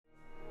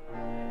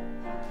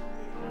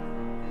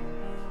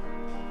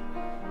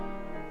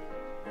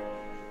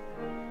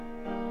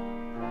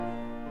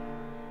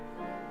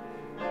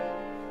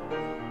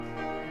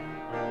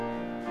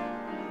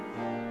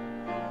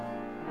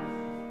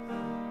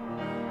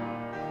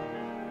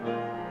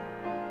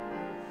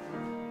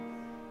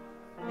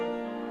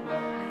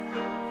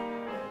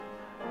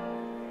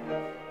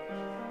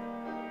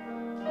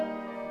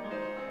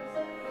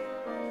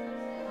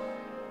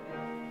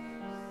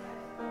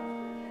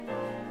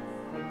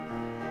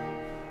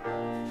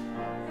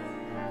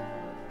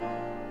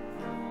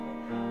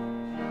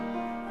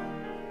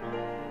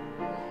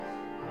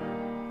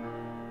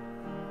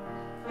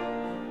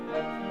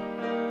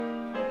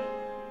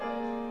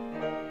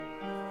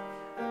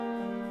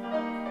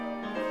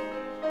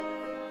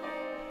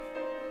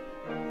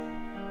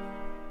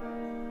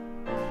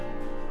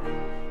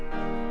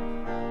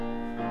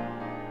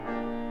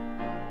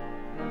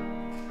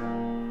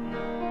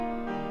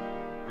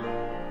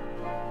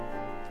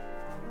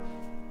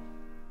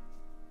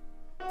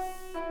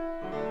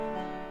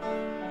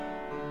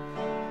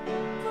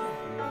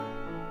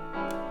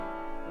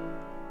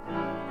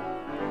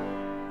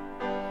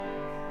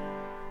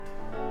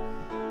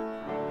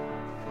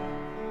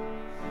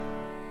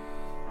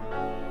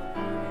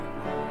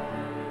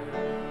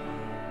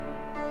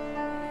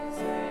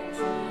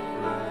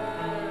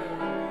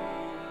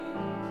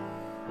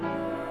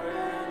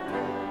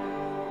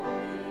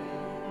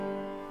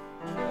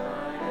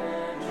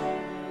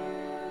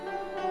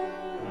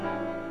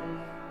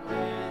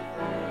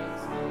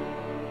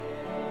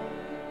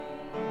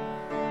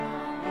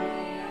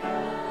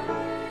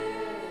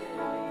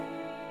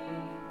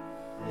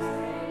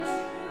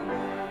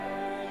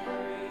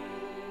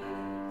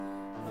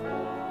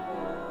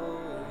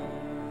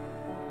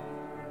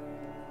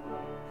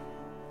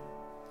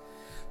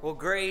Well,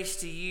 grace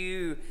to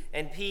you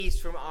and peace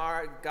from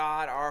our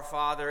God, our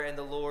Father, and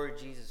the Lord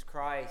Jesus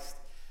Christ.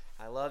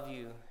 I love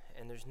you,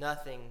 and there's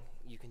nothing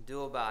you can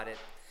do about it.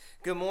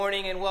 Good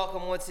morning and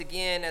welcome once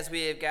again as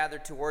we have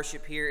gathered to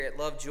worship here at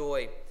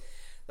Lovejoy.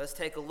 Let's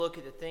take a look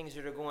at the things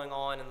that are going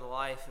on in the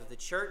life of the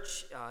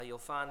church. You'll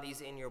find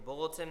these in your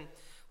bulletin.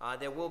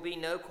 There will be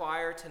no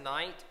choir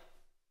tonight.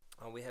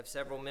 We have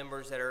several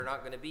members that are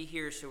not going to be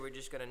here, so we're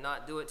just going to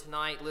not do it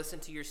tonight. Listen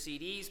to your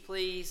CDs,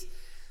 please.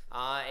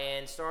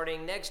 And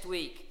starting next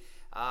week,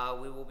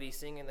 we will be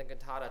singing the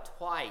cantata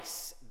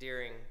twice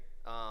during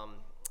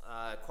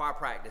choir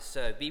practice.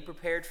 So be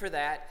prepared for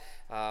that.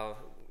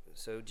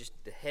 So just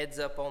the heads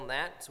up on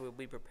that. So we'll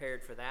be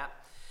prepared for that.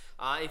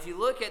 If you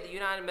look at the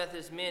United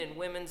Methodist Men and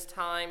Women's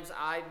Times,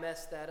 I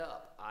messed that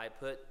up. I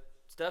put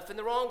stuff in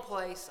the wrong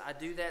place. I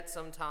do that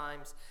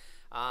sometimes.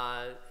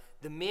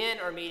 The men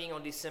are meeting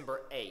on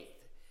December 8th.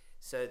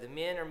 So the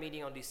men are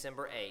meeting on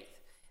December 8th.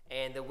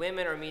 And the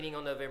women are meeting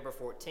on November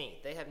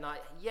 14th. They have not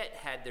yet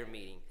had their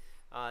meeting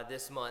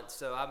this month.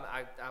 So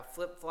I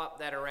flip-flopped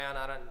that around.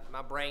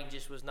 My brain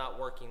just was not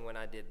working when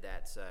I did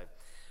that. So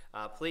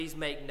please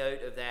make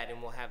note of that,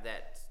 and we'll have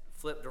that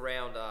flipped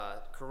around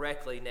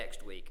correctly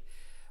next week.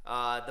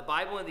 The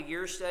Bible in the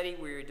Year study,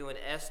 we're doing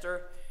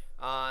Esther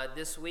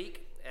this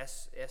week.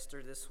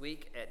 Esther this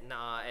week at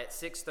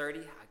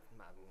 6:30.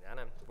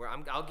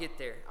 I'll get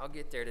there. I'll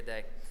get there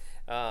today.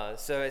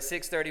 So at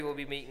 6:30 we'll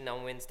be meeting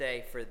on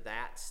Wednesday for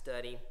that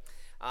study.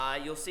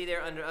 You'll see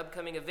there under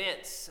upcoming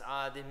events,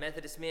 the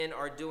Methodist Men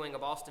are doing a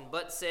Boston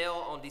Butt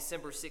Sale on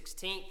December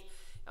 16th.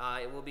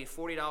 It will be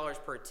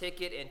 $40 per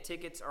ticket, and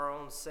tickets are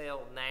on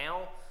sale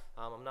now.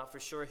 I'm not for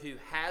sure who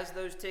has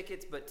those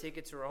tickets, but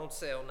tickets are on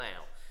sale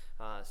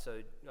now.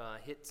 So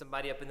hit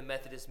somebody up in the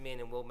Methodist Men,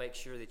 and we'll make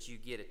sure that you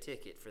get a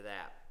ticket for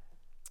that.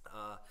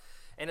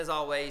 And as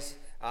always,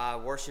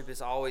 worship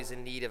is always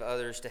in need of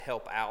others to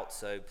help out,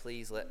 so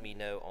please let me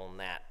know on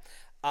that.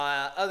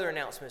 Other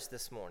announcements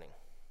this morning.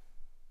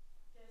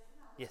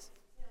 Yes.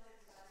 Tell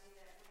everybody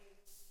that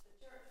the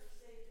church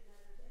received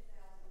another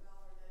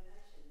 $10,000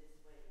 donation this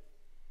week.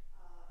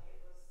 It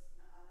was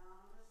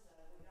anonymous, so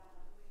we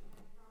don't know who it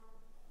came from,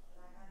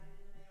 but I got it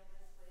in the mail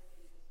this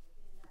week,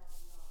 and it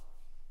was for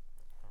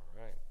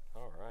 $10,000.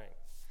 All right.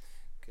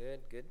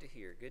 Good to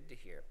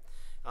hear.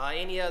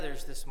 Any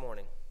others this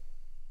morning?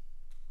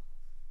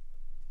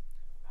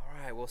 All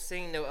right, well,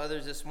 seeing no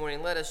others this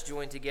morning, let us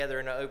join together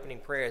in our opening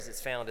prayer as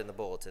it's found in the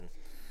bulletin.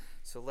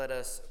 So let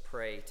us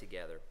pray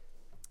together.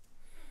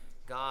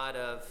 God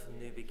of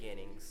new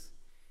beginnings,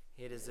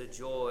 it is a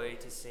joy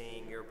to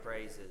sing your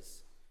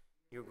praises.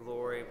 Your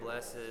glory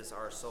blesses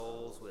our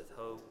souls with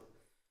hope.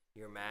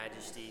 Your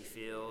majesty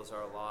fills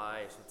our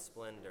lives with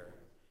splendor.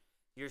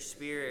 Your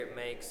spirit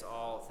makes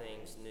all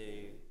things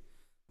new,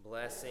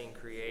 blessing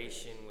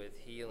creation with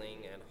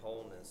healing and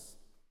wholeness.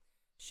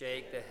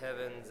 Shake the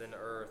heavens and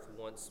earth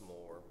once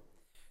more,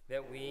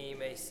 that we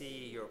may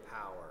see your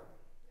power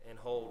and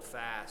hold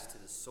fast to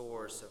the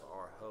source of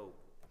our hope.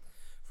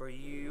 For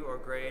you are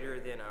greater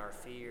than our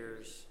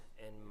fears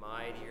and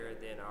mightier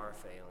than our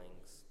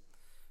failings.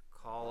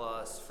 Call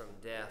us from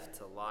death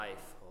to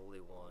life, Holy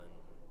One.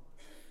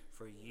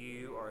 For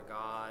you are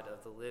God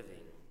of the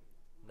living,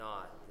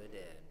 not the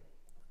dead.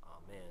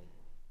 Amen.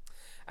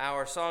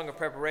 Our song of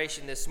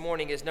preparation this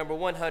morning is number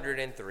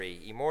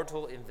 103,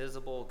 Immortal,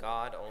 Invisible,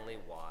 God Only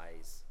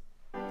Wise.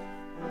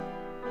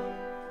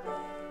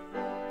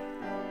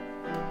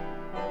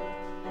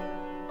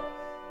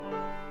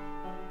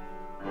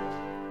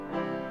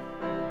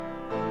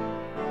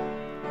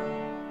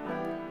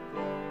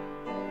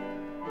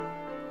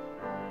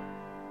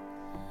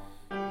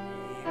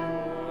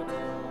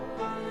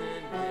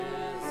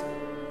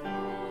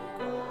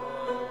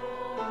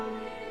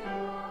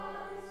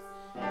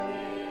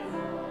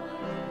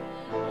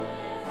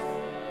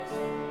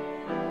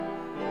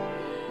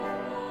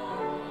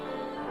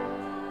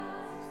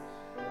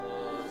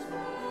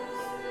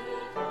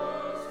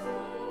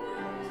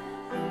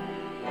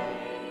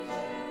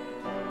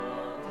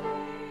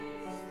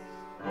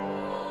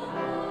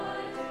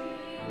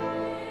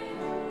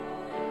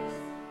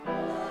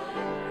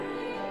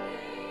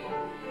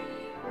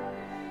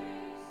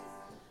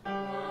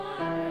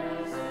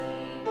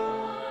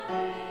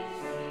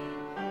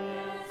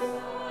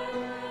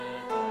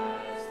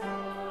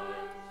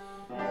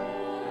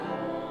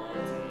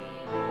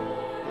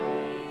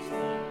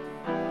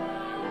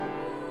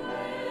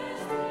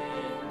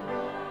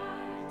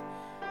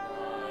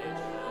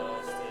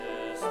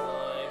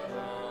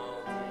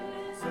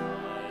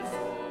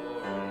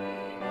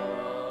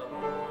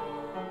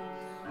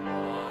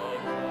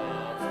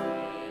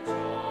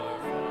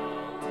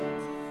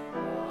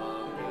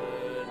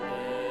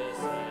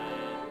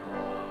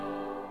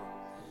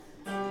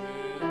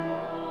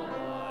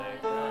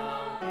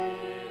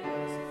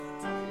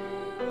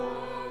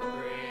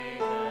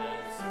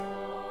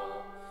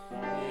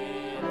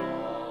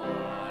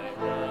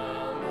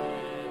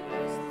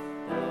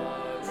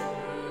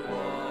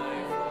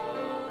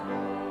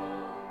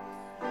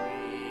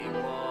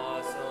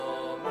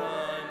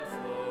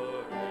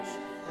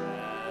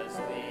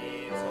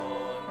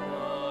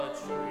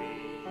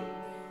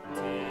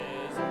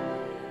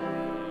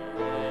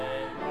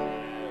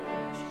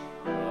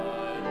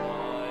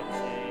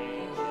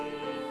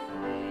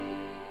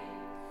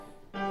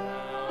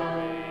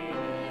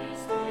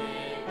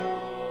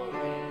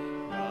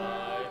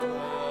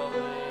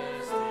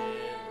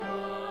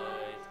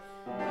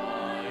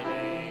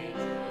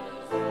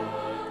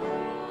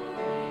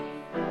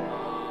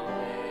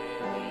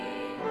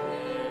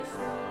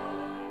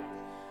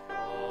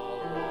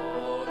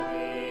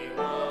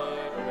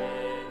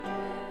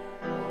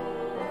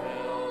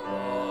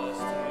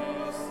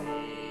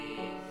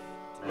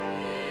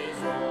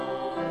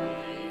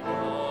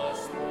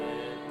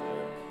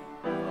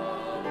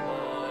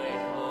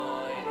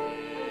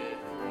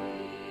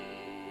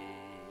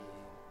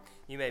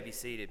 may be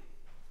seated.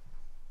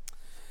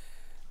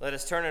 Let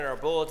us turn in our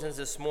bulletins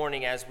this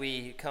morning as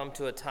we come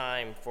to a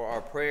time for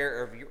our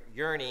prayer of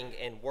yearning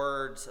and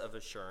words of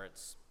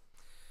assurance.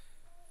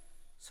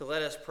 So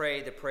let us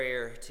pray the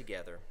prayer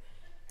together.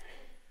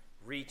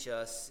 Reach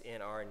us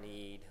in our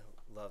need,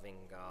 loving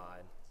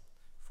God,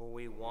 for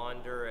we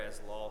wander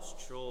as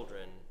lost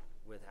children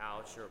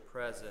without your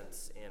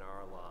presence in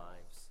our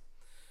lives.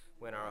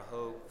 When our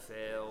hope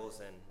fails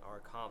and our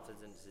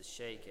confidence is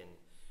shaken,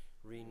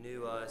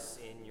 renew us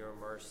in your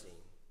mercy.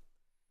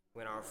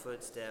 When our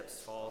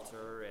footsteps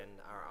falter and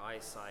our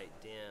eyesight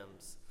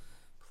dims,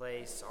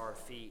 place our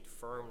feet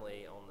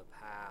firmly on the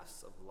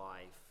paths of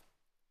life.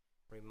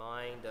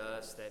 Remind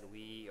us that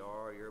we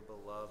are your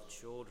beloved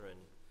children,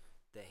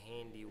 the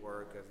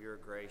handiwork of your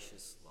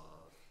gracious love.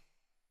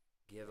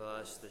 Give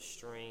us the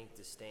strength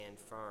to stand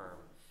firm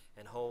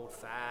and hold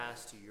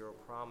fast to your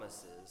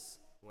promises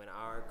when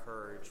our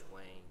courage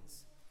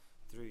wanes.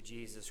 Through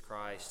Jesus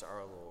Christ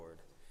our Lord.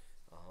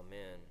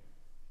 Amen.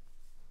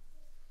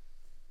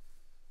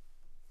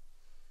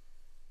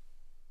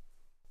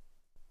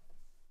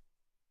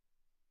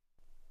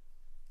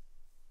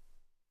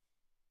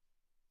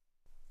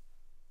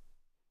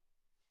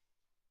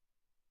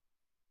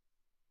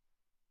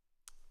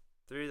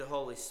 Through the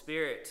Holy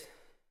Spirit,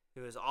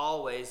 who is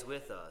always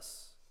with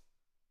us,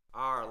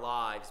 our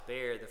lives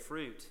bear the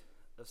fruit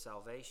of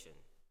salvation.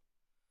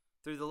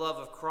 Through the love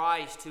of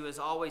Christ, who is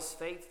always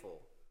faithful,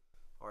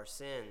 our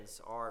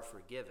sins are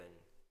forgiven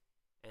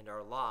and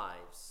our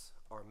lives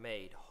are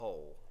made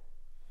whole.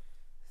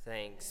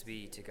 Thanks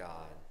be to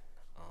God.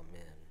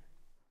 Amen.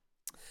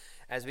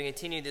 As we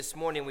continue this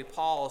morning, we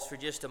pause for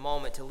just a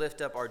moment to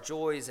lift up our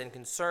joys and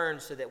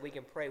concerns so that we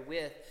can pray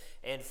with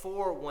and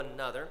for one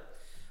another.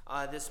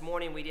 This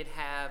morning we did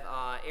have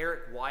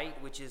Eric White,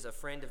 which is a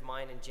friend of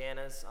mine and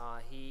Jana's.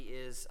 He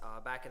is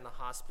back in the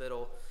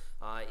hospital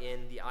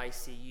in the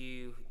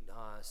ICU,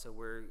 so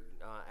we're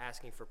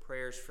asking for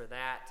prayers for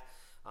that.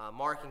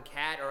 Mark and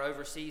Kat are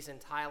overseas in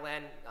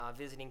Thailand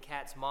visiting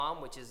Kat's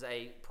mom, which is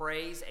a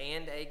praise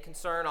and a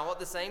concern all at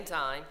the same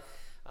time.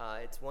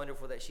 It's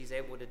wonderful that she's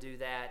able to do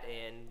that,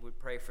 and we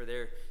pray for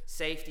their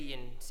safety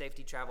and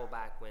safety travel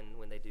back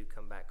when they do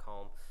come back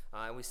home.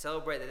 And we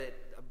celebrate that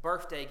a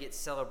birthday gets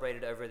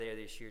celebrated over there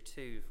this year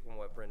too, from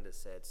what Brenda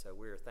said, so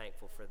we're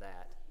thankful for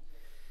that.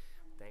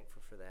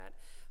 Thankful for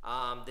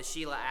that. The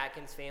Sheila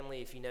Atkins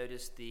family, if you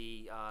noticed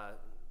the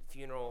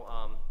funeral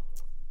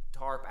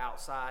tarp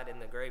outside in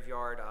the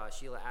graveyard,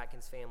 Sheila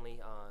Atkins family,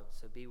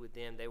 so be with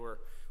them. They were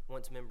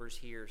once members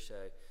here, so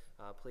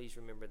please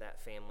remember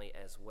that family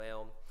as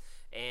well.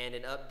 And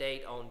an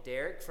update on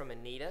Derek from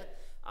Anita.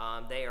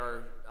 They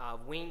are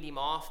weaned him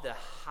off the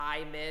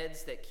high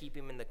meds that keep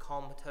him in the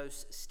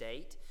comatose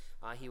state.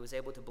 He was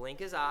able to blink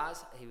his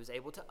eyes. He was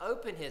able to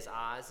open his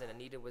eyes, and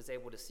Anita was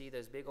able to see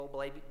those big old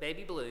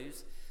baby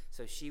blues.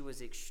 So she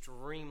was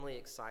extremely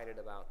excited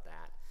about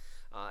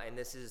that. And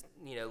this is,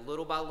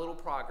 little by little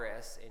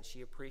progress, and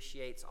she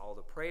appreciates all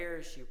the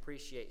prayers. She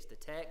appreciates the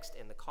text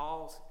and the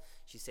calls.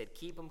 She said,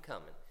 keep them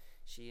coming.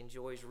 She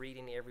enjoys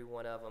reading every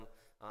one of them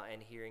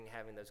and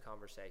having those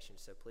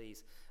conversations. So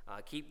please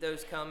keep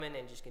those coming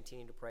and just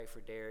continue to pray for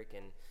Derek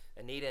and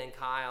Anita and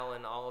Kyle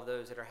and all of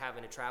those that are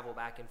having to travel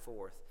back and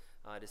forth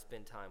to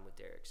spend time with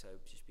Derek. So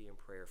just be in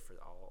prayer for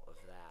all of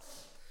that.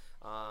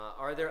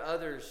 Are there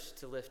others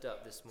to lift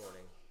up this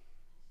morning?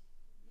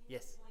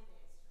 Yes.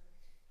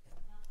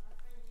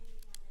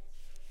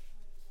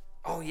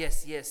 Oh,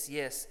 yes.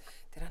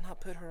 Did I not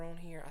put her on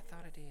here? I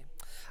thought I did.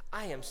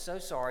 I am so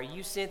sorry.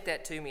 You sent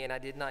that to me, and I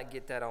did not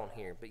get that on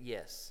here. But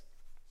yes.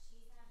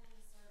 She's having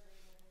a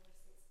surgery November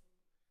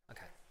 16th.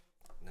 Okay.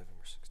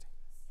 November 16th.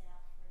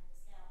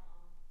 Scout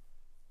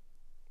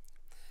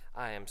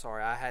mom. I am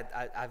sorry.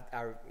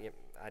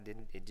 I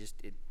didn't.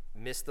 It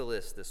missed the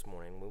list this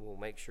morning. We will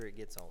make sure it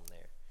gets on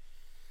there.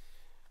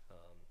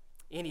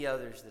 Any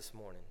others this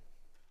morning?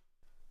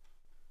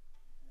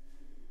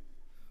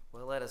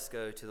 Well, let us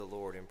go to the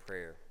Lord in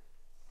prayer.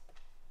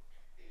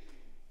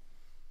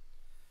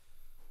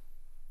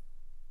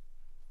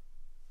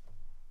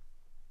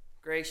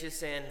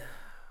 Gracious and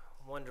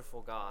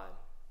wonderful God,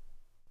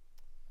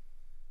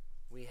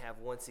 we have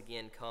once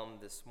again come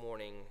this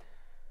morning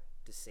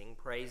to sing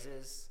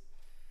praises,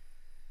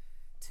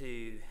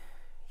 to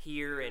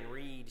hear and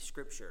read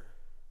Scripture,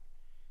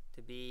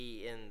 to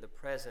be in the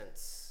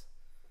presence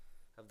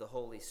of the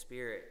Holy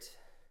Spirit,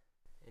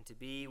 and to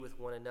be with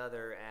one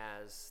another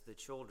as the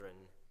children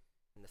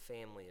in the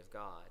family of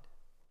God.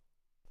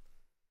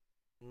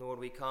 And Lord,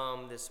 we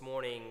come this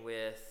morning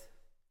with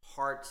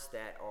hearts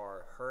that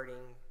are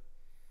hurting,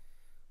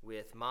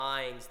 with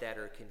minds that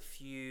are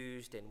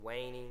confused and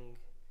waning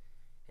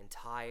and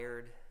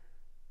tired.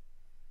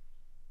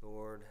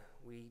 Lord,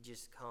 we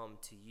just come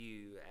to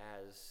you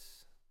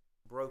as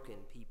broken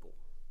people.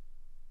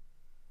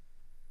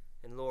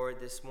 And Lord,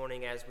 this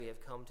morning as we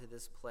have come to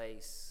this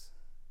place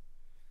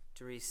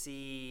to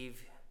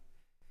receive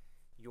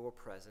your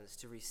presence,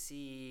 to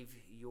receive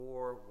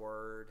your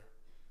word,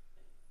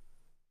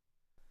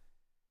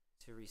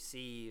 to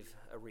receive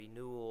a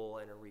renewal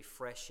and a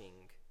refreshing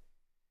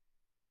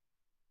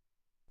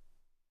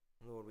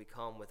Lord, we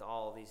come with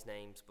all these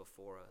names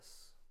before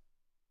us.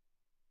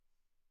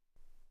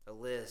 A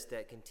list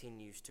that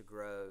continues to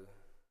grow.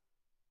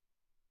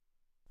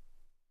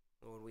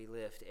 Lord, we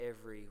lift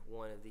every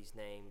one of these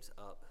names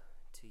up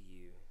to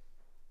you.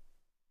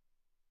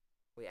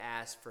 We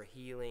ask for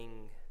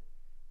healing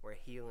where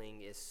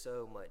healing is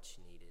so much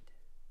needed.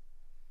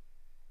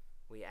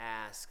 We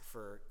ask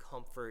for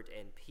comfort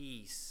and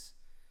peace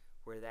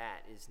where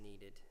that is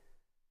needed.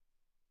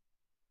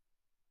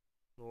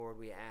 Lord,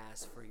 we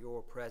ask for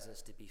your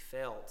presence to be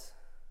felt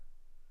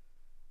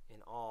in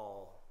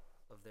all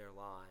of their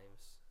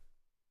lives.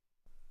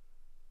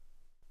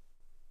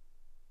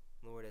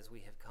 Lord, as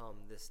we have come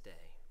this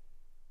day,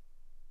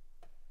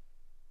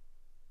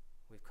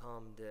 we've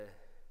come to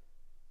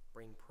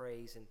bring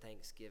praise and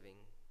thanksgiving.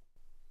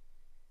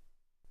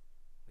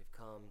 We've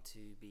come to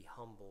be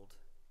humbled.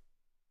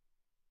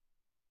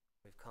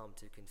 We've come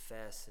to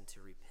confess and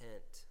to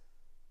repent.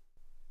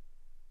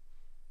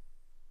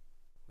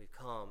 We've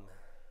come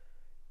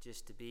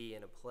just to be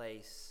in a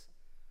place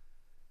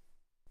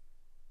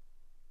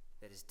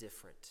that is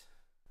different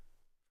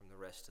from the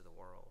rest of the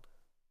world.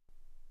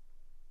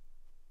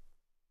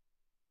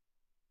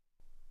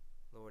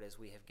 Lord, as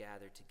we have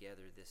gathered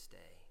together this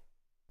day,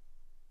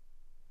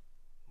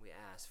 we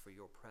ask for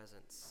your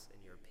presence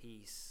and your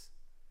peace,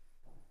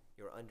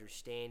 your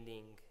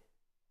understanding.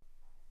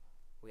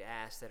 We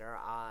ask that our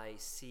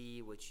eyes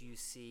see what you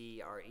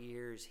see, our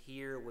ears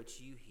hear what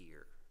you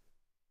hear,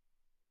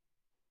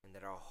 and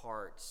that our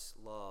hearts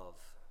love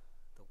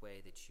the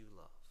way that you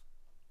love.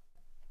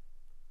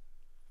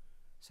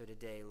 So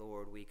today,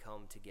 Lord, we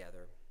come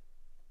together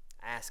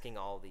asking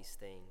all these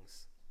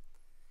things,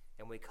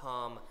 and we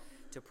come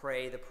to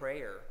pray the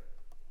prayer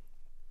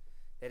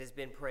that has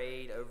been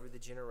prayed over the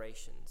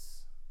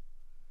generations.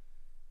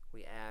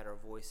 We add our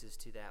voices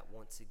to that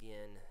once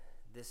again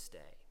this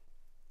day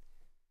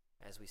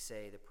as we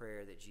say the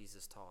prayer that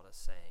Jesus taught us,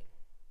 saying,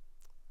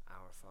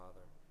 Our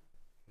Father,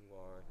 who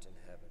art in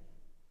heaven,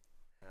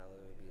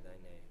 hallowed be thy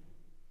name.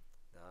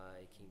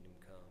 Thy kingdom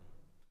come,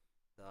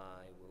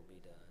 thy will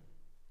be done,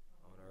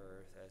 on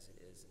earth as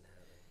it is in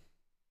heaven.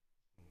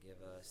 And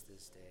give us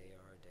this day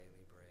our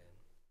daily bread,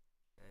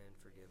 and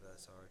forgive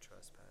us our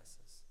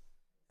trespasses,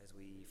 as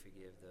we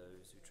forgive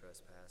those who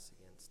trespass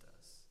against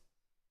us.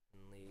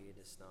 And lead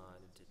us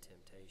not into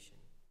temptation,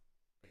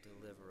 but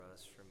deliver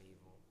us from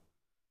evil.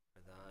 For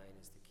thine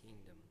is the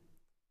kingdom,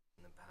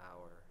 and the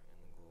power, and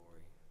the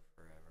glory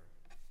forever.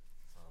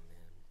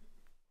 Amen.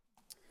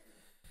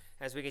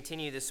 As we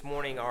continue this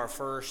morning, our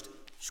first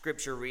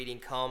scripture reading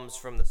comes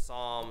from the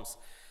Psalms.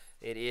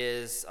 It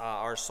is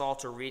our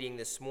Psalter reading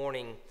this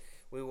morning.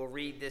 We will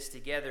read this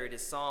together. It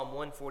is Psalm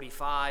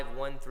 145,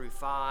 1 through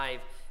 5,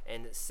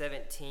 and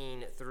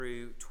 17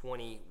 through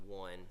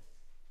 21.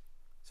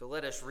 So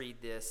let us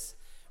read this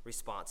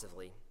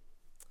responsively.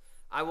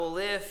 I will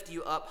lift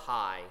you up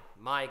high,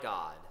 my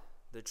God,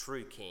 the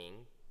true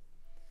King.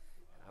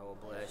 I will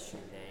bless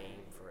your name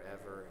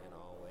forever and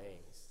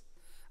always.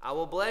 I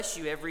will bless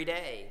you every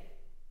day.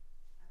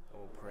 I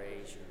will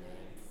praise your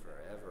name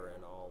forever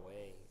and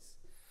always.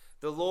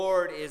 The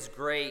Lord is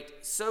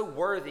great, so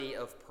worthy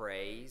of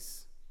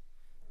praise.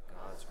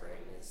 God's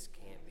greatness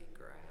can't be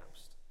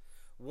grasped.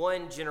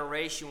 One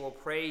generation will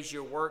praise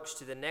your works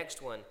to the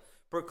next one,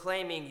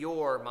 proclaiming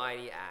your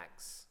mighty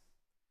acts.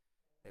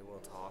 They will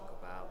talk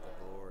about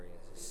the glorious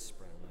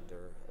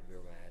splendor of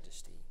your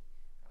majesty.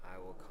 I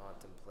will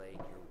contemplate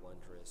your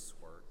wondrous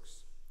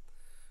works.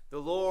 The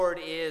Lord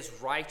is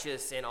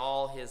righteous in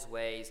all his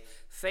ways,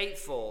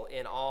 faithful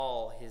in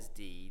all his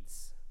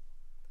deeds.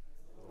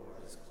 The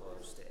Lord is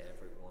close to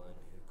everyone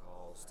who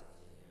calls to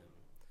him,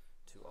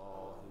 to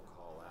all who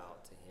call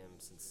out to him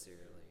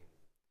sincerely.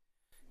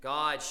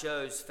 God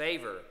shows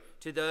favor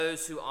to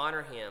those who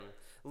honor him,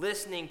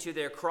 listening to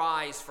their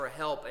cries for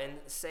help and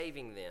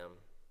saving them.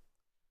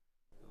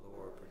 The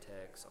Lord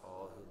protects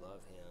all who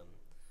love him,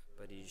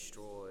 but he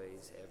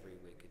destroys every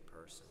wicked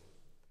person.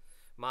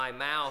 My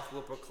mouth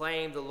will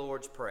proclaim the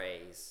Lord's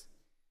praise,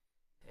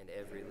 and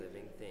every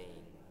living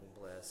thing will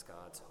bless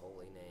God's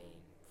holy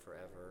name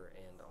forever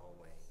and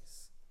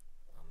always.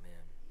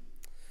 Amen.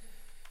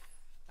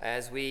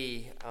 As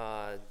we,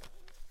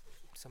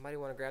 somebody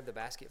want to grab the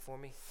basket for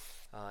me?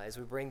 As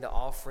we bring the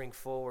offering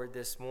forward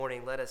this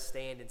morning, let us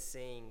stand and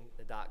sing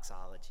the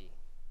doxology.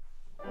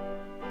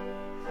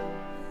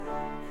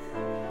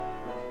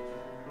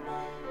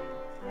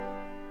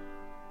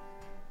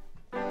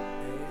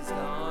 Praise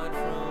God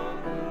from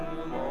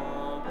whom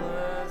all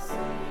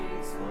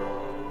blessings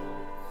flow.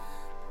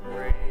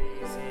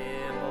 Praise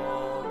him,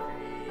 all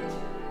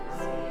creatures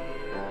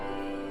here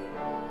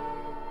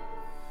below.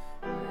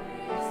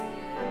 Praise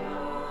him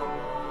above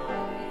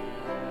the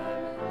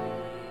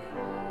heavenly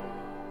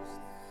host.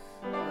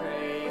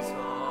 Praise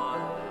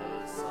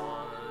Father,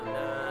 Son,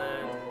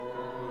 and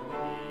Holy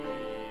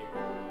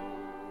Ghost.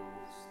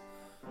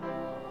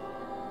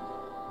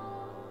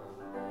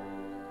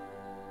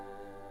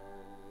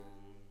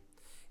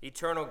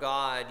 Eternal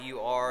God, you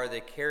are the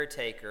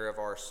caretaker of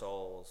our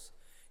souls.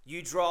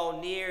 You draw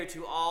near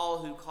to all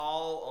who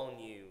call on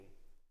you.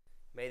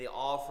 May the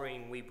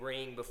offering we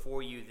bring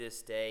before you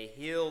this day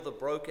heal the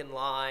broken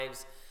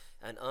lives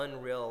and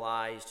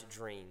unrealized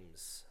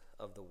dreams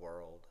of the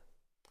world.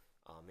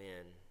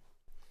 Amen.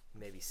 You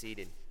may be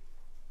seated.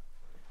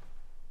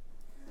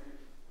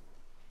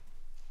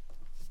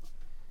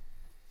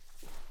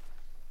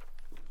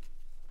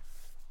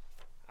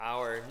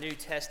 Our New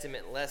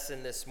Testament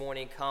lesson this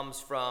morning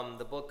comes from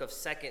the book of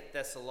 2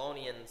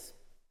 Thessalonians,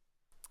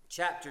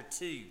 chapter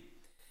 2,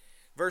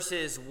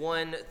 verses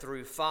 1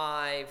 through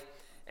 5,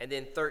 and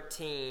then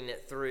 13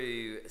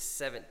 through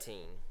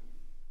 17.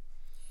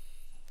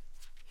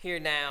 Hear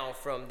now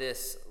from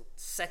this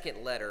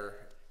second letter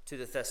to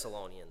the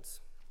Thessalonians.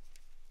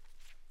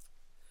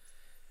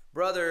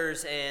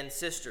 Brothers and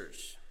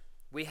sisters,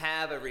 we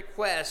have a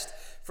request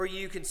for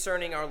you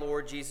concerning our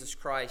Lord Jesus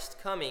Christ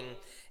coming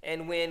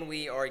and when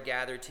we are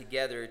gathered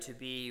together to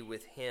be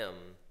with him.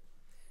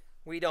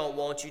 We don't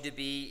want you to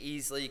be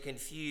easily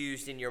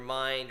confused in your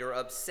mind or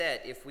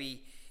upset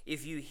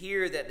if you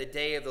hear that the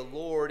day of the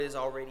Lord is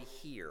already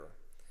here,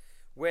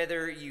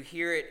 whether you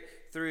hear it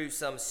through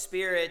some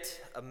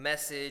spirit, a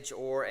message,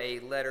 or a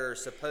letter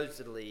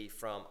supposedly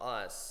from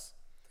us.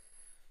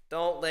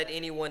 Don't let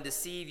anyone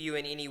deceive you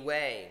in any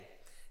way.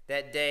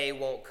 That day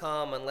won't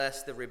come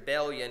unless the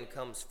rebellion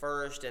comes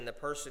first and the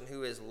person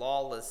who is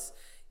lawless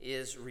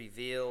is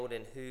revealed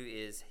and who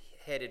is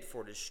headed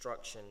for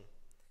destruction.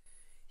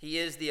 He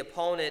is the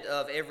opponent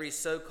of every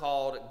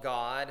so-called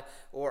God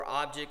or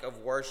object of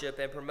worship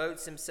and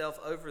promotes himself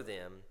over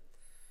them.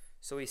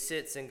 So he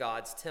sits in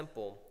God's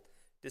temple,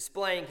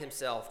 displaying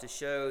himself to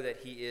show that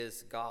he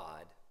is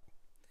God.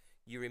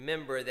 You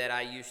remember that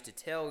I used to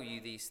tell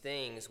you these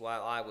things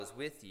while I was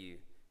with you,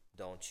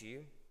 don't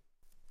you?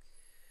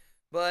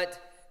 But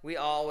we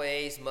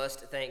always must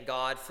thank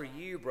God for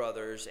you,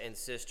 brothers and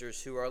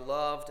sisters, who are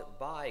loved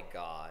by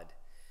God.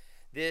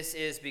 This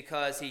is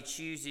because he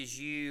chooses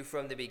you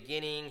from the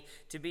beginning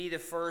to be the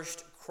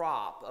first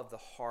crop of the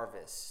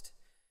harvest.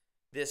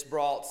 This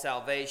brought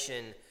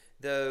salvation,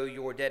 though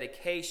your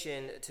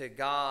dedication to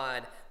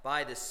God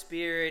by the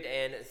Spirit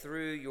and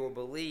through your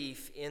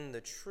belief in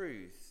the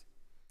truth.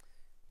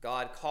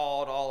 God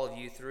called all of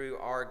you through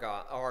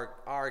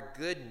our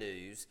good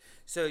news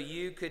so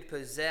you could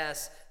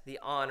possess the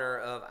honor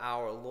of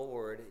our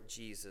Lord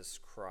Jesus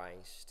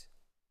Christ.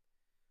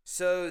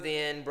 So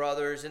then,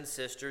 brothers and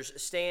sisters,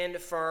 stand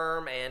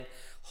firm and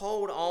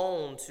hold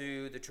on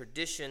to the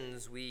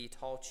traditions we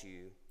taught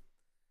you,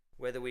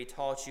 whether we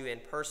taught you in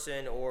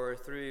person or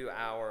through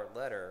our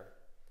letter.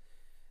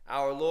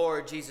 Our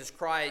Lord Jesus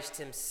Christ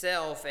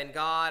himself and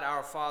God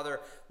our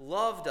Father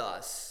loved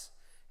us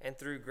and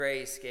through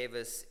grace gave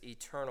us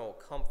eternal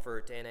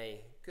comfort and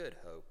a good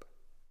hope.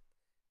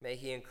 May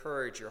he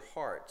encourage your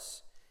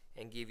hearts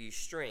and give you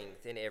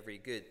strength in every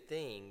good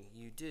thing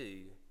you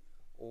do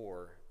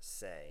or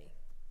say.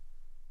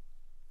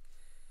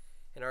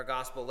 And our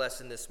gospel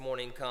lesson this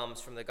morning comes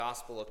from the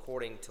gospel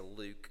according to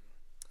Luke,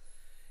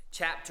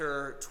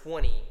 chapter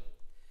 20,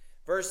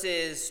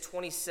 verses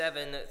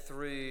 27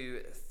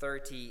 through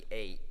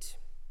 38.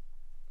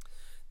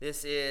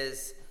 This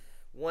is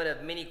one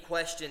of many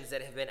questions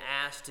that have been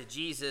asked to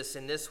Jesus,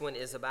 and this one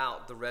is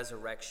about the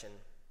resurrection.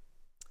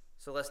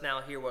 So let's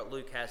now hear what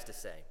Luke has to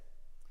say.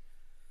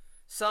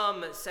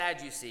 Some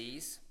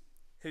Sadducees,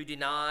 who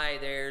deny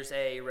there's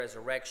a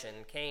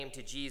resurrection, came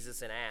to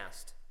Jesus and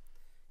asked,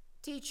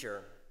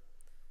 "Teacher,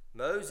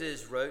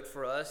 Moses wrote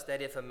for us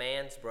that if a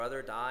man's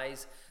brother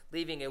dies,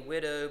 leaving a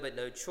widow but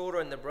no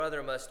children, the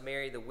brother must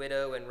marry the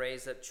widow and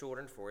raise up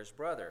children for his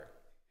brother.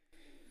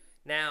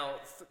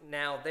 Now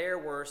there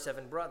were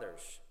 7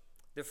 brothers.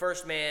 The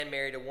first man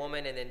married a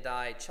woman and then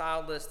died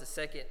childless. The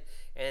second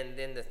and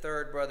then the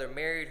third brother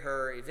married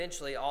her.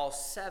 Eventually all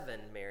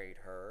 7 married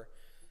her,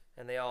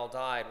 and they all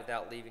died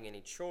without leaving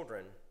any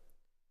children.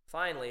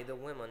 Finally, the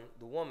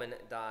woman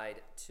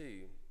died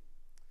too.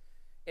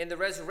 In the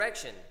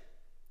resurrection,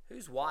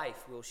 whose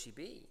wife will she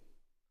be?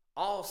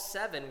 All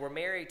 7 were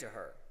married to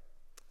her."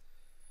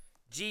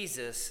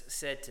 Jesus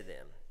said to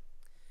them,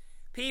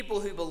 "People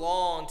who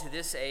belong to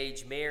this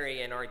age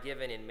marry and are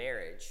given in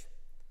marriage.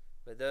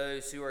 But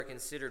those who are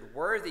considered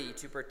worthy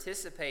to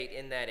participate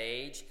in that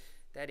age,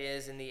 that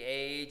is, in the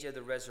age of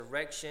the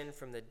resurrection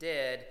from the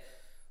dead,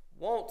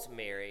 won't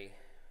marry,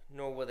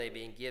 nor will they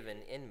be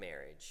given in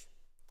marriage.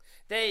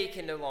 They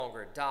can no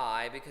longer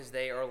die because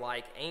they are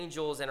like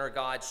angels and are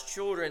God's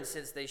children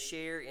since they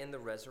share in the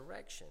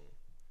resurrection.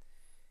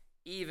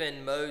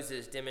 Even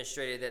Moses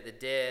demonstrated that the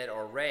dead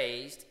are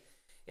raised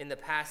in the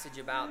passage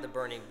about the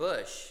burning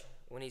bush,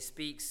 when he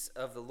speaks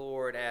of the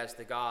Lord as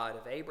the God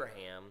of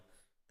Abraham,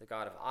 the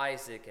God of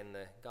Isaac, and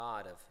the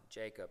God of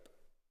Jacob.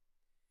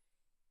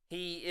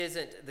 He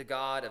isn't the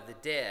God of the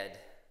dead,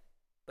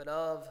 but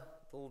of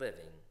the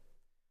living.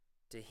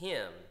 To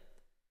him,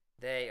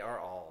 they are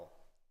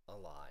all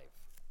alive."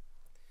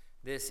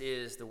 This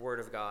is the word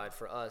of God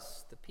for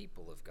us, the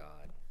people of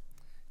God.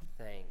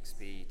 Thanks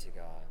be to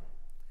God.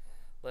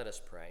 Let us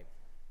pray.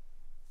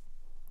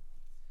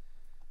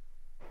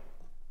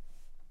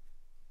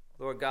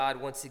 Lord God,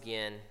 once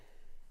again,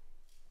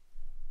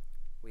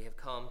 we have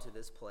come to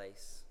this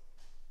place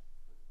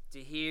to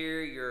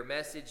hear your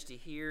message, to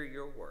hear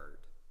your word.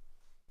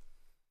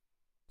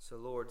 So,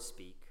 Lord,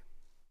 speak.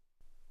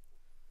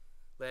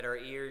 Let our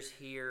ears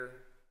hear.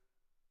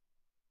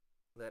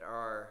 Let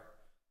our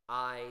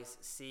eyes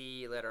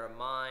see. Let our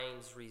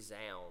minds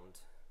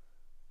resound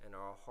and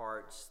our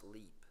hearts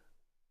leap.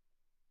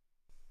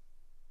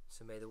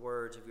 So may the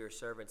words of your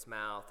servant's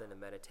mouth and the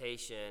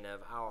meditation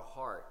of our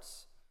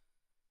hearts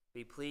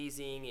be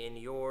pleasing in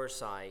your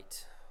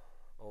sight,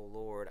 O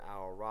Lord,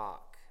 our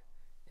rock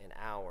and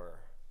our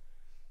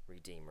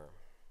Redeemer.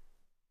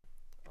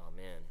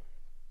 Amen.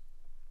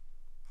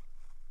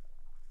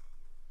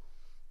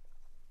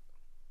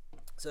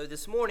 So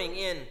this morning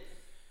in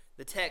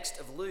the text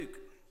of Luke,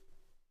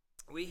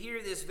 we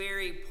hear this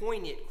very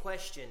poignant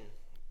question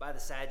by the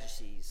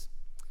Sadducees.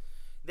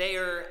 They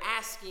are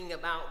asking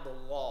about the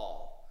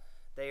law.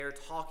 They are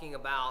talking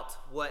about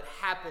what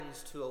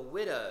happens to a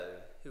widow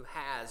who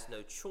has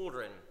no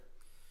children,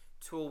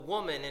 to a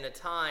woman in a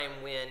time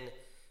when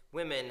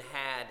women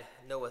had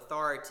no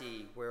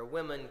authority, where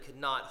women could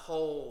not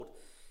hold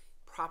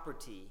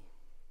property,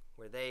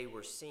 where they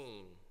were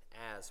seen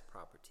as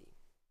property.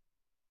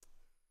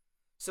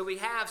 So we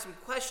have some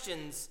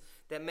questions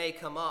that may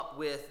come up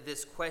with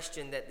this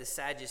question that the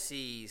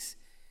Sadducees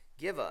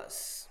give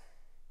us.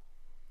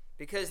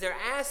 Because they're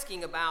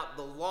asking about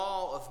the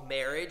law of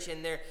marriage,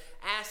 and they're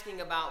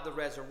asking about the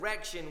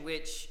resurrection,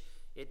 which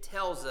it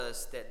tells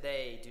us that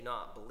they do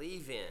not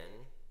believe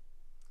in.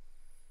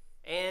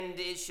 And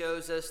it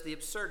shows us the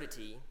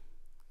absurdity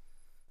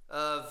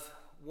of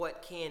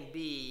what can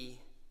be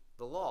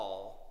the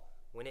law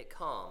when it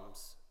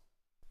comes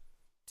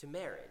to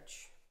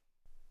marriage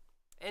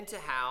and to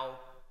how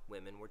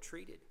women were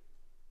treated.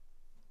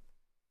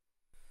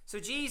 So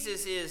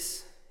Jesus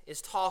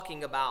is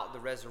talking about the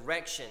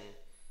resurrection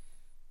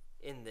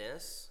in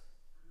this,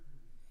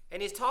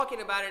 and he's talking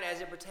about it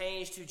as it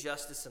pertains to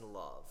justice and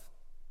love.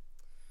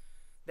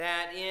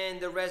 That in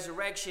the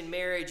resurrection,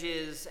 marriage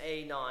is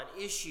a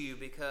non-issue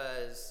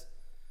because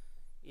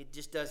it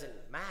just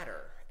doesn't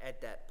matter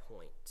at that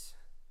point.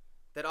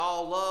 That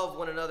all love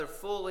one another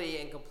fully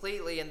and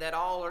completely, and that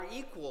all are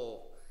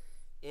equal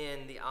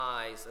in the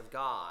eyes of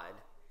God,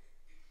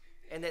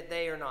 and that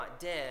they are not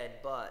dead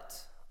but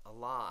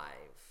alive.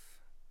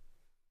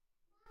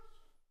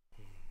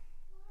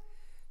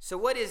 So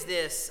what is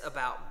this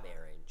about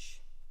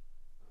marriage?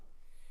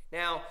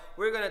 Now,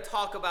 we're going to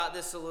talk about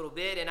this a little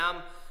bit, and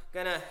I'm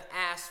going to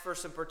ask for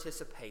some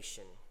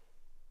participation.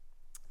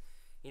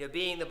 You know,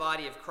 being the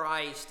body of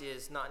Christ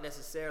is not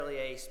necessarily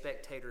a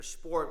spectator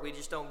sport. We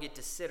just don't get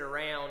to sit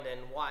around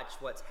and watch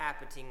what's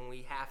happening.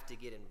 We have to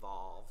get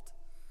involved.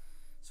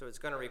 So it's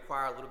going to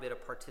require a little bit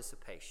of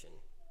participation.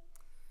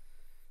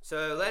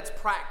 So let's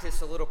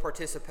practice a little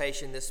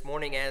participation this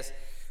morning as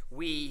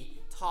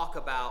we talk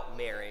about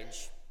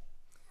marriage.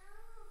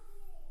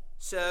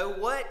 So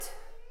what,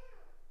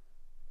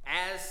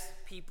 as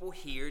people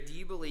here, do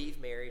you believe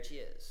marriage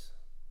is?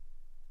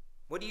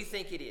 What do you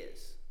think it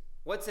is?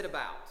 What's it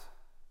about?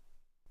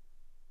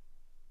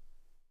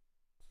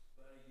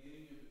 About a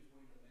union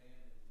between a man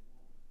and a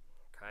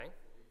woman. Okay.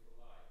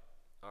 For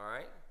life. All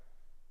right.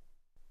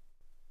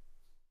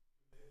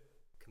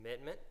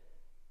 Commitment.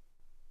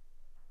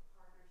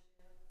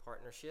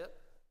 Partnership.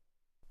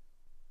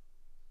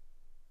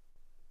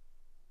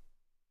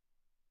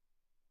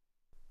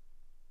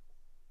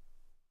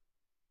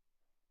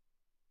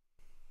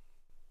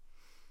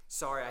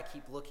 Sorry, I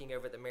keep looking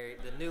over at the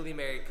newly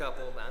married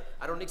couple.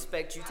 I don't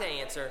expect you to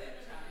answer.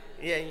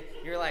 Yeah,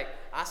 you're like,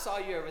 I saw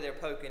you over there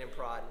poking and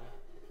prodding.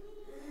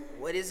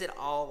 What is it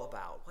all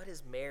about? What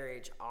is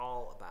marriage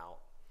all about?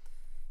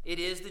 It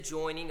is the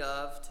joining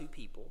of two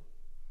people.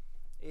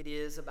 It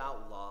is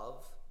about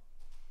love.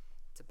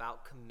 It's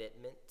about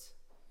commitment.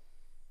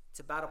 It's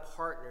about a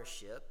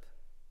partnership.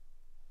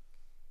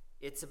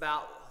 It's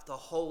about the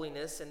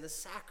holiness and the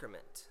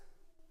sacrament.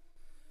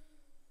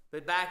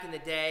 But back in the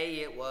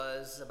day, it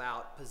was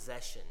about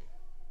possession.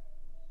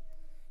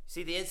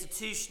 See, the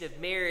institution of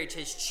marriage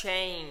has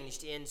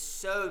changed in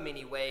so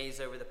many ways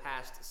over the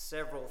past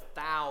several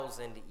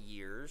thousand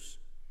years.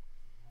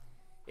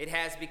 It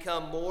has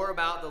become more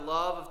about the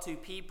love of two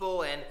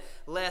people and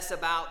less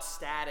about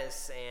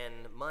status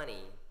and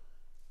money.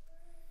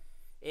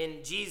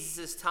 In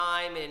Jesus'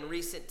 time and in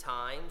recent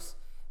times,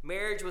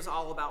 marriage was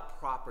all about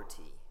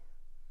property,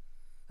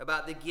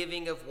 about the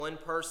giving of one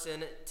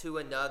person to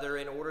another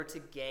in order to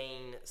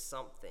gain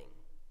something.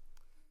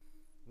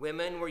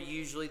 Women were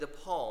usually the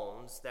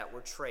pawns that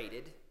were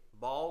traded,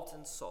 bought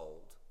and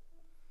sold.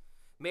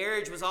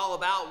 Marriage was all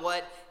about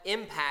what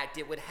impact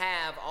it would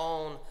have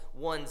on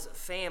one's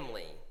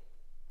family.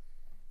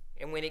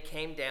 And when it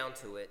came down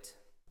to it,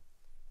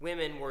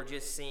 women were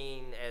just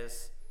seen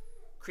as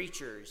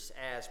creatures,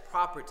 as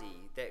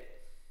property that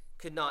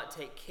could not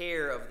take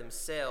care of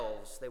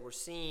themselves. They were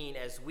seen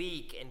as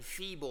weak and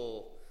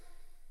feeble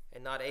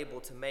and not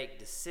able to make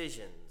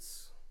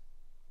decisions.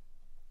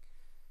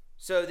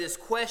 So this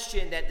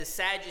question that the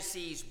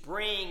Sadducees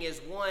bring is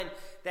one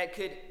that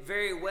could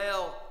very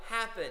well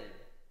happen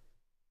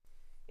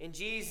In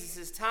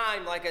Jesus'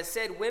 time, like I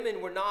said,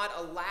 women were not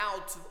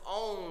allowed to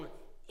own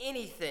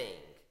anything,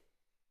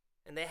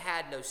 and they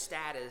had no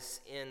status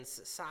in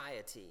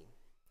society.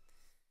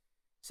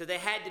 So they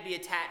had to be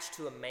attached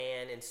to a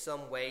man in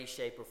some way,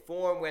 shape, or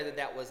form, whether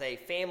that was a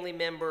family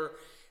member,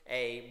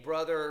 a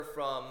brother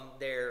from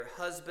their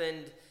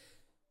husband,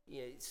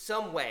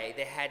 some way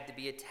they had to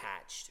be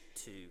attached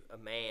to a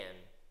man.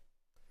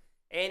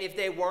 And if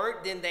they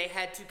weren't, then they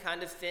had to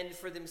kind of fend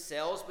for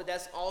themselves, but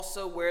that's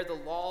also where the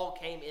law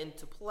came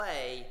into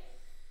play,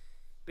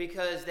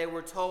 because they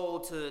were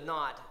told to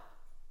not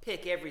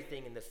pick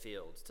everything in the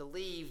fields, to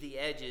leave the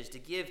edges, to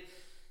give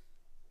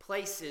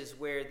places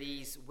where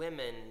these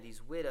women,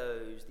 these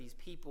widows, these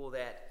people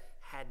that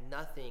had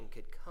nothing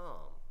could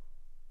come.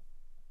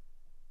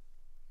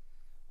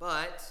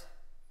 But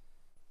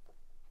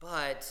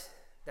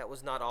that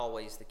was not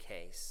always the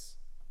case.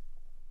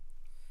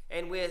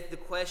 And with the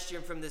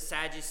question from the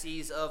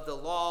Sadducees of the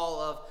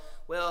law of,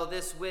 well,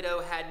 this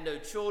widow had no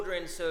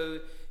children, so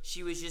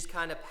she was just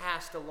kind of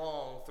passed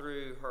along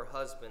through her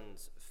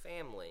husband's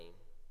family.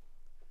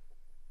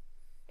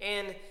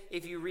 And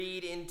if you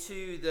read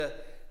into the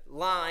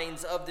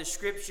lines of the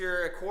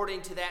scripture,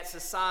 according to that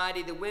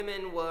society, the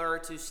women were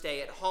to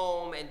stay at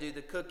home and do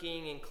the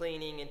cooking and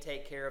cleaning and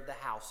take care of the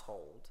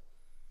household.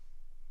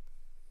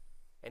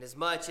 And as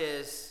much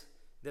as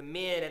the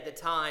men at the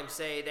time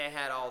say they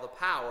had all the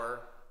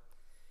power,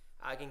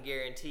 I can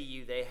guarantee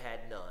you they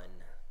had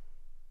none.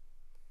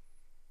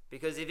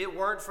 Because if it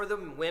weren't for the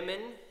women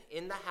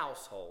in the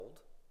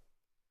household,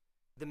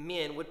 the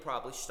men would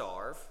probably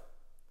starve,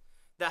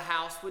 the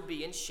house would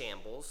be in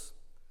shambles,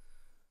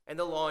 and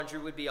the laundry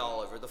would be all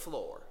over the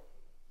floor.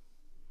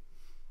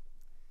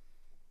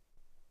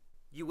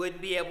 You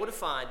wouldn't be able to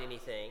find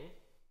anything.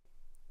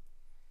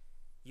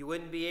 You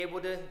wouldn't be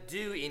able to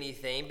do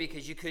anything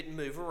because you couldn't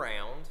move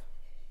around.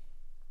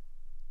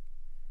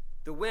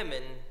 The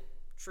women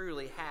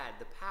truly had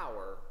the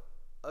power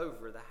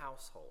over the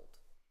household.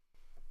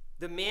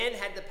 The men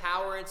had the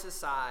power in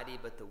society,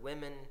 but the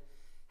women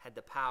had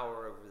the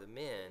power over the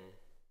men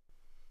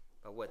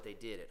by what they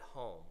did at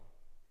home.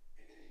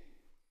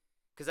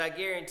 Because I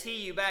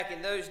guarantee you, back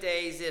in those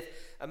days, if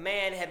a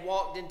man had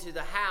walked into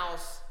the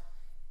house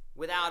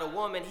without a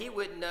woman, he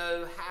wouldn't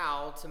know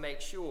how to make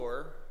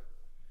sure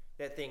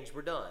that things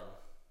were done.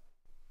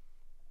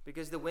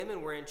 Because the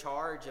women were in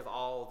charge of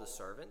all the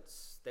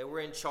servants. They were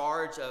in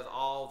charge of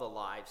all the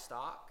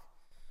livestock.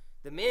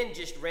 The men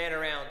just ran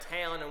around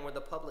town and were the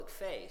public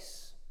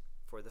face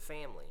for the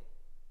family.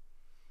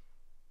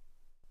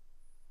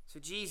 So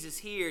Jesus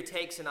here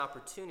takes an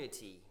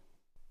opportunity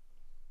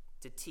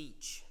to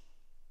teach.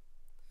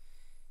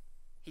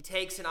 He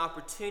takes an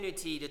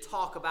opportunity to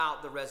talk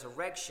about the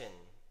resurrection.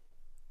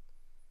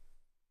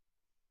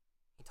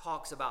 He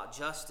talks about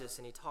justice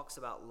and he talks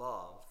about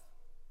love.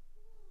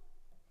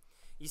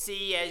 You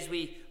see, as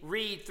we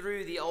read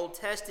through the Old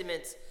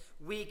Testament,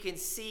 we can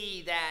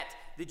see that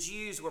the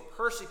Jews were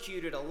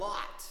persecuted a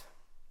lot.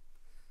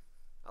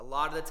 A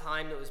lot of the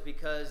time it was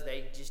because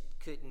they just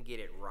couldn't get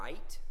it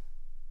right.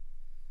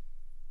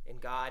 And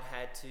God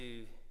had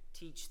to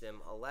teach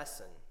them a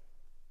lesson.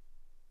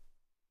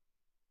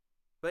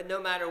 But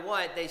no matter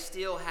what, they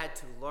still had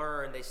to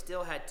learn. They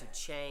still had to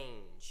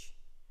change.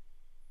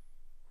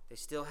 They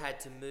still had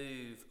to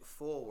move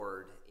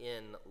forward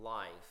in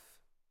life.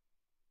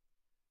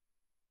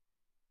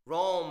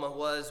 Rome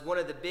was one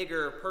of the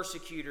bigger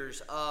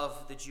persecutors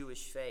of the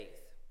Jewish faith.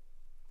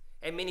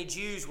 And many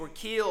Jews were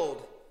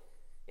killed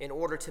in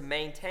order to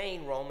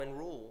maintain Roman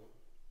rule.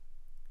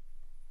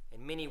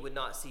 And many would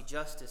not see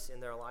justice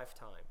in their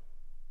lifetime.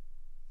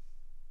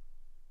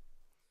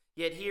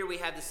 Yet here we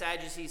have the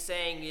Sadducees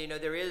saying,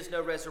 there is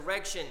no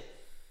resurrection.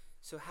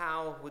 So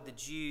how would the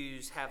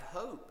Jews have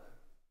hope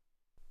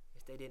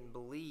if they didn't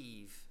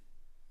believe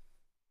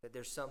that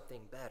there's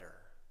something better,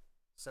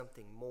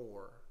 something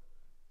more,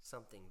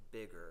 something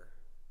bigger?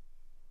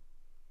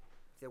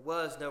 If there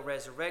was no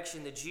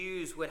resurrection, the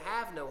Jews would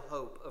have no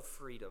hope of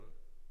freedom.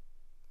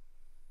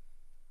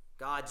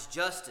 God's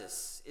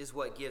justice is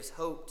what gives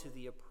hope to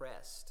the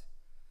oppressed.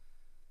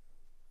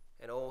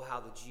 And oh,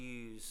 how the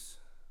Jews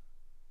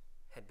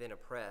had been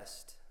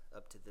oppressed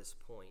up to this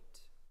point.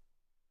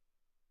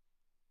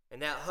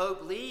 And that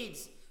hope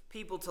leads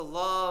people to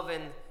love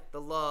and the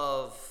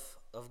love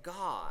of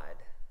God.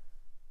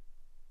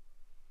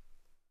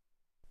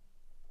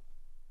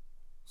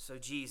 So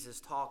Jesus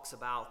talks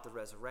about the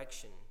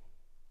resurrection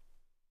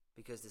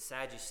because the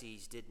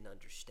Sadducees didn't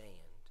understand.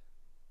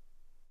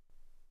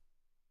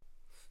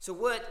 So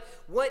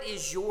what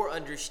is your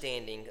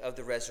understanding of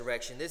the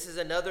resurrection? This is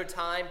another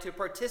time to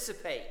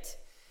participate.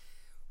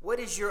 What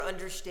is your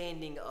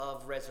understanding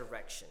of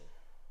resurrection?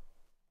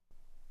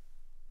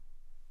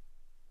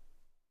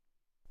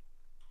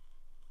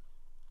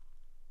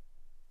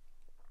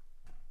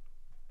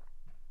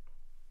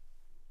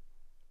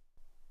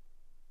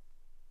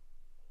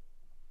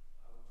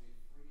 I would be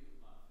free of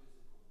my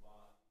physical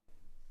body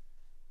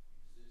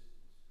and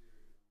exist in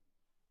spirit.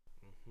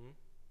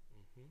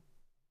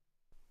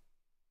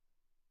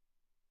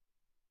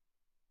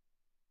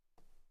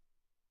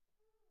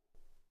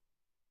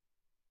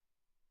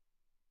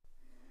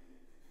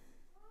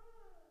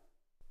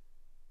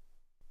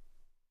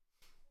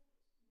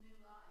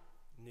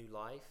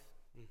 life.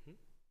 Mm-hmm.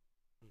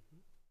 Mm-hmm.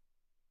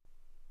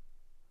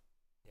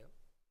 Yep.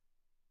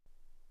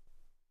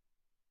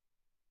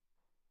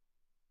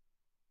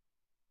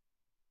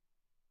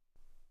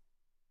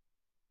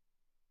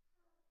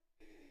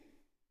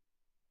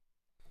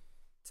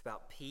 It's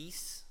about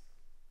peace.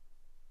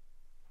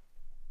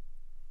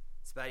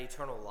 It's about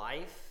eternal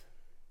life.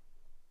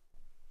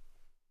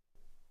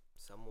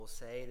 Some will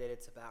say that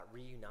it's about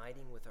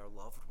reuniting with our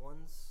loved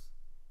ones.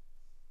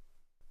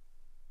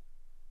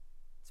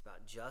 It's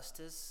about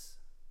justice.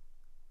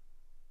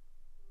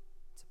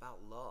 It's about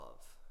love.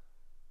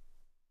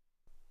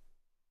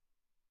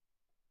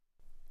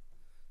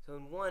 So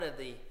in one of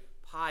the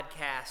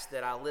podcasts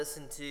that I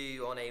listen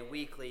to on a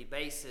weekly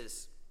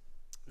basis,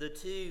 the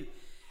two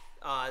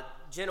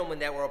gentlemen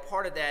that were a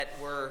part of that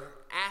were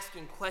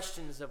asking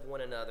questions of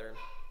one another.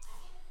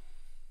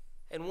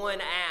 And one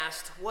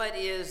asked, what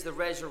is the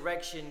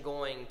resurrection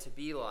going to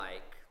be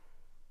like?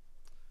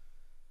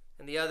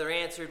 And the other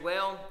answered,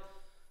 well,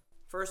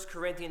 1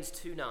 Corinthians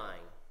 2:9.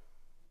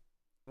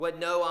 What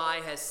no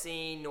eye has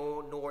seen,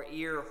 nor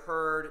ear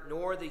heard,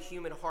 nor the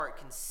human heart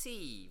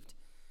conceived,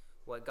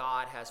 what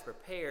God has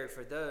prepared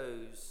for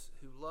those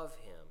who love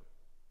him.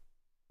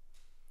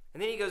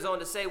 And then he goes on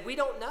to say, we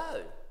don't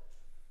know.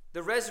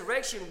 The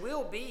resurrection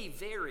will be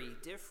very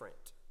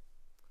different.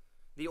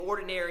 The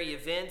ordinary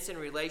events and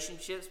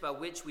relationships by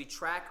which we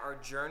track our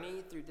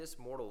journey through this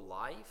mortal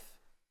life,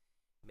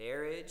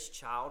 marriage,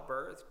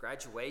 childbirth,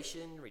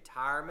 graduation,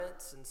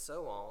 retirements, and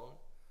so on,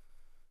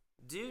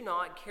 do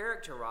not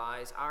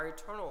characterize our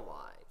eternal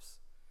lives,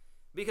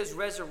 because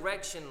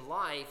resurrection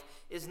life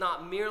is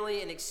not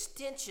merely an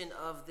extension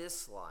of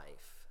this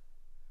life,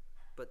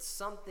 but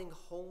something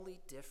wholly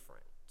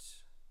different.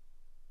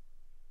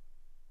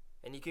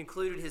 And he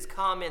concluded his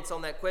comments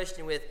on that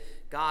question with,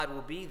 God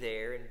will be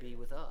there and be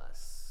with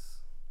us.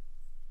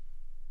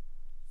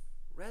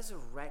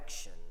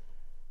 Resurrection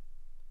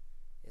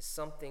is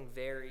something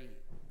very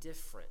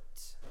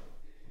different.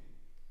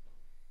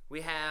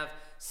 We have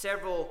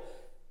several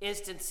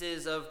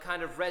instances of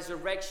kind of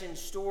resurrection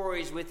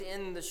stories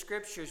within the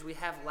scriptures. We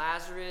have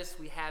Lazarus,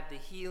 we have the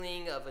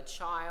healing of a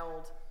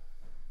child,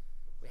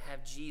 we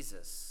have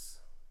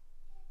Jesus.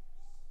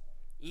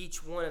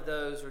 Each one of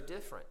those are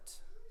different.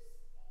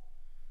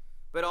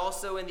 But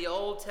also in the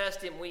Old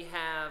Testament, we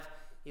have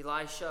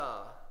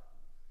Elisha.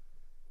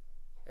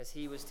 As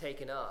he was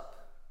taken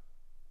up,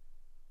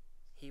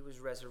 he was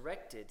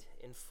resurrected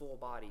in full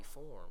body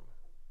form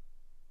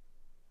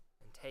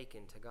and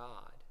taken to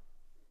God.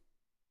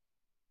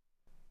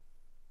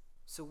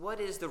 So what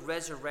is the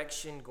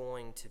resurrection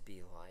going to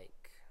be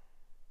like?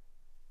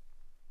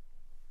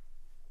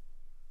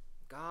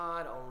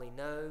 God only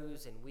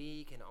knows, and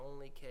we can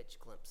only catch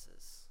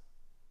glimpses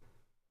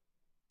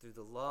through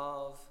the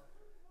love,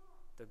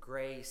 the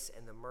grace,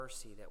 and the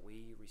mercy that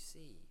we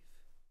receive.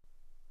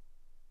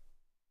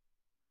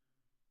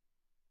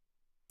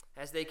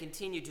 As they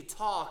continue to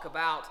talk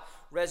about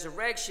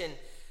resurrection,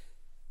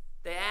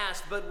 they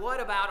asked, but what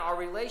about our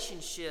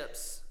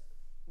relationships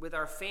with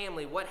our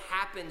family? What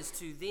happens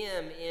to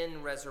them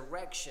in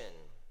resurrection?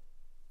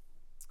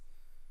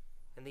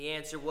 And the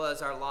answer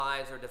was, our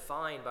lives are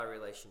defined by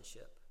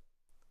relationship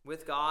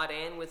with God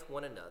and with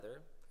one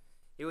another.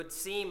 It would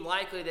seem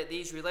likely that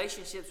these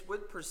relationships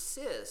would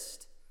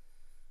persist,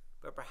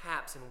 but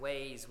perhaps in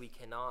ways we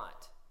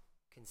cannot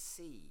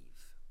conceive.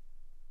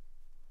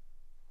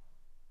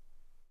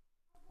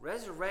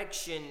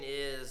 Resurrection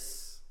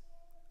is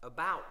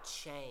about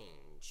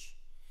change.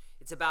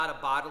 It's about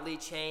a bodily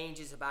change.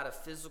 It's about a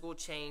physical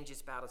change. It's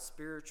about a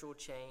spiritual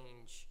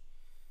change.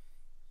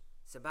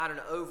 It's about an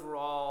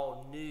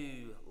overall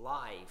new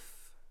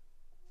life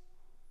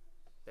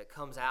that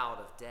comes out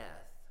of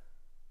death.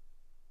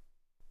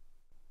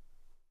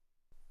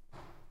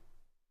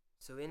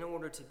 So in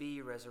order to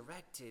be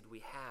resurrected, we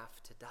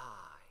have to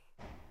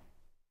die.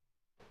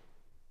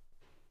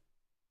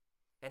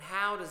 And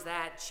how does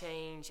that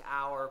change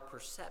our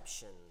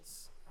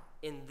perceptions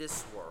in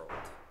this world?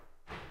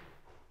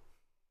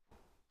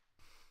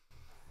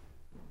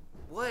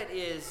 What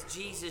is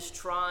Jesus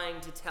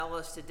trying to tell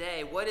us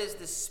today? What is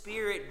the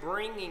Spirit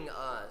bringing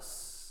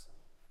us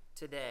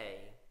today?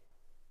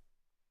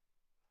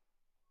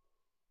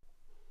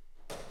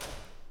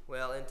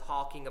 Well, in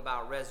talking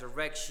about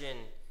resurrection,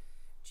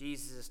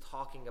 Jesus is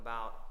talking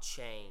about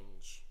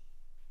change.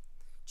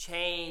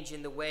 Change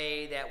in the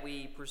way that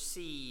we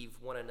perceive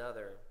one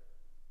another.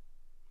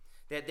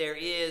 That there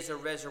is a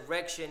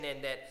resurrection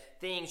and that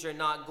things are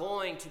not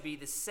going to be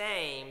the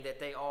same that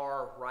they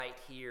are right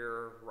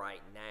here, right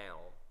now.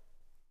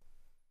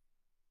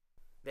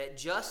 That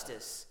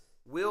justice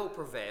will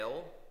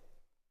prevail,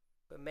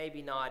 but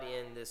maybe not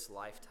in this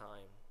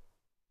lifetime.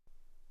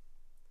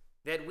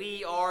 That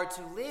we are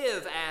to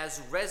live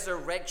as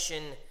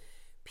resurrection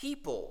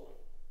people.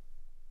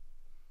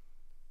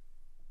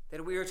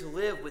 That we are to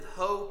live with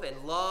hope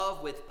and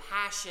love, with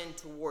passion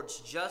towards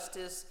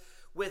justice,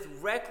 with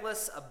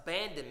reckless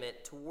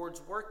abandonment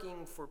towards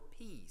working for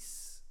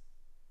peace.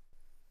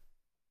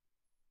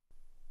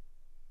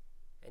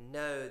 And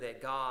know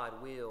that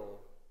God will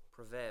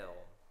prevail.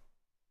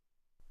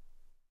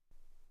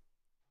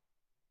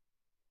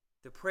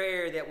 The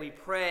prayer that we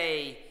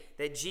pray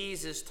that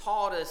Jesus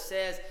taught us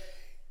says,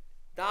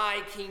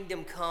 "Thy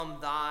kingdom come,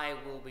 thy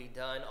will be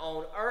done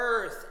on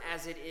earth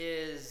as it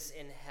is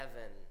in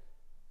heaven."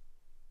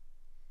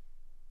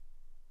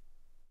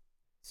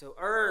 So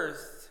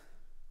earth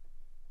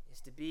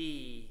is to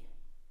be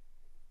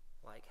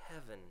like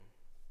heaven.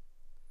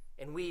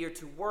 And we are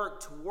to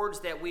work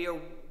towards that. We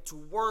are to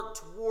work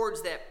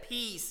towards that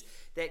peace,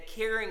 that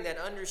caring, that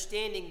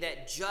understanding,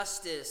 that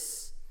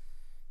justice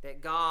that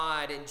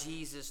God and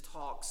Jesus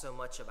talk so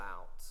much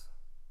about.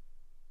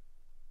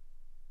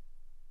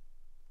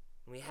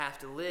 We have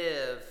to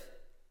live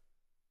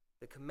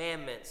the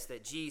commandments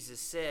that Jesus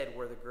said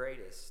were the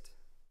greatest.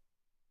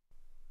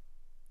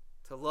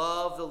 To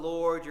love the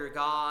Lord your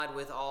God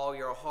with all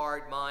your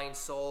heart, mind,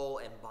 soul,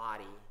 and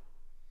body,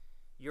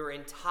 your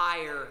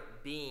entire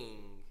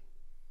being.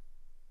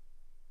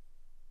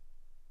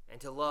 And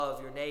to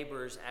love your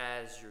neighbors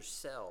as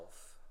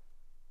yourself,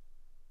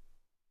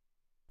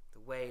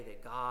 the way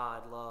that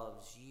God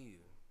loves you.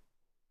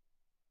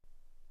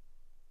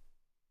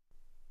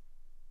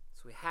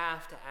 So we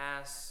have to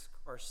ask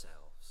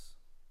ourselves,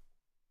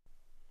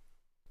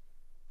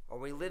 are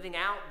we living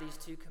out these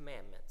two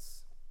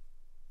commandments?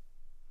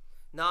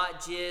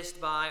 Not just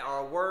by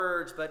our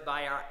words, but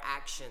by our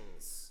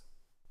actions.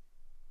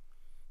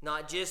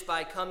 Not just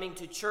by coming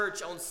to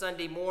church on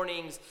Sunday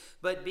mornings,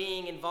 but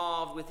being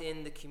involved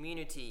within the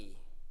community.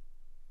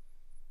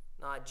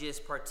 Not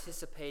just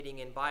participating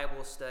in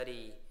Bible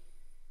study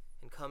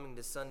and coming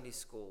to Sunday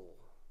school,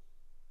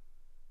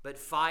 but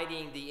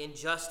fighting the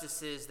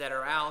injustices that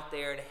are out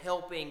there and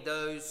helping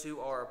those who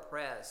are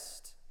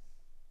oppressed.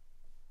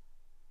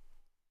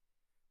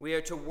 We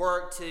are to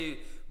work to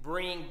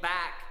bring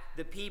back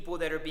the people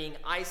that are being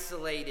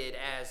isolated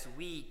as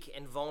weak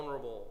and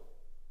vulnerable.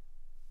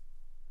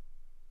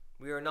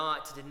 We are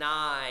not to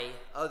deny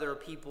other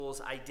people's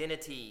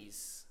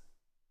identities.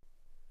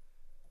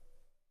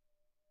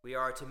 We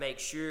are to make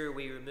sure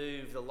we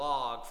remove the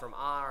log from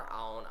our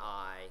own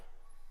eye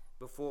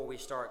before we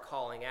start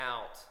calling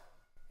out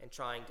and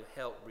trying to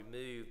help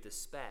remove the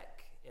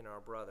speck in our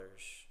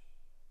brothers.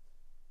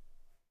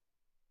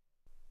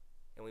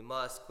 And we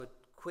must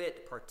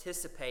quit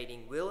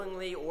participating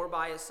willingly or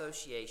by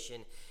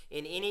association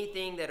in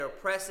anything that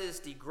oppresses,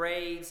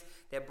 degrades,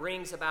 that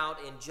brings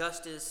about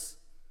injustice,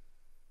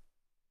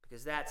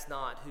 because that's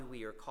not who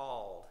we are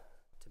called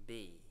to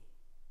be.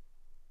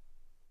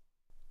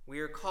 We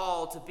are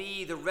called to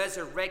be the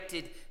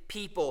resurrected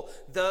people,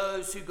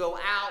 those who go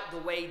out the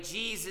way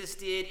Jesus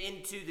did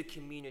into the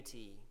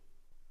community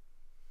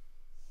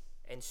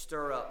and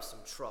stir up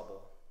some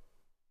trouble,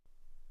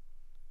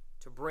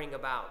 to bring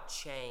about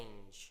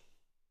change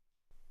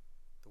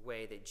the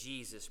way that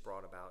Jesus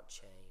brought about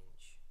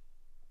change.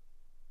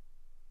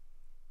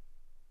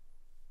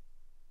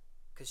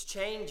 Because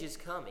change is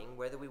coming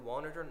whether we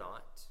want it or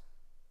not.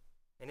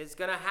 And it's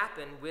going to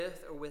happen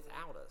with or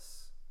without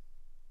us.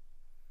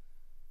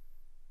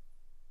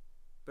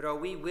 But are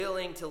we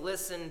willing to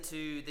listen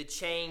to the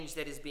change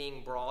that is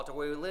being brought? Are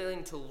we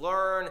willing to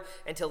learn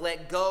and to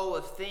let go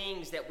of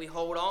things that we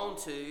hold on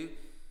to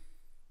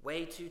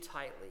way too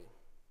tightly?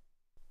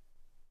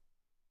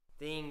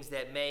 Things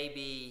that may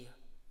be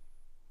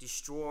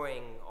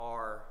destroying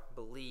our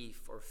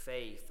belief or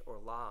faith or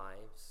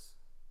lives.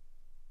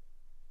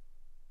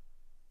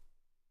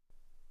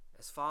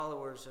 As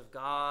followers of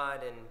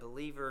God and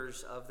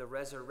believers of the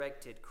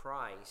resurrected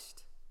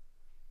Christ,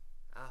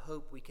 I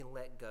hope we can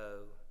let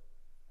go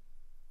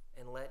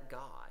and let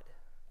God.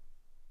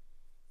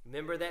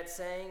 Remember that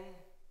saying?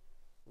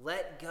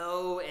 Let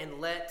go and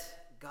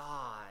let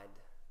God.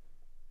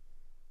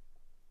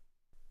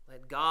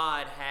 Let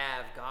God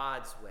have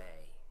God's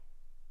way,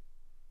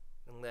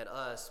 and let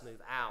us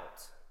move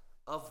out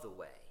of the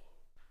way,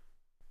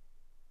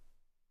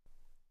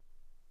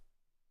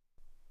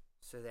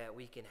 so that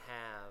we can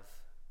have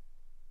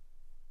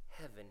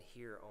heaven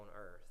here on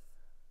earth.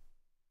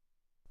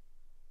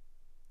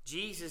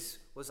 Jesus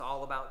was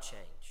all about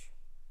change.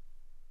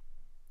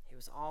 He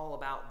was all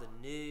about the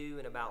new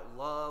and about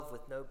love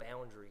with no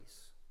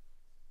boundaries.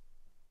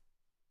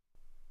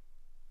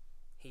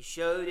 He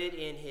showed it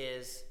in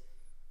his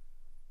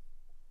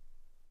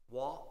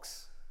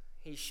walks.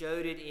 He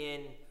showed it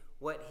in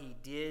what he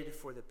did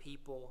for the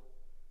people.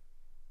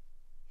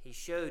 He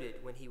showed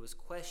it when he was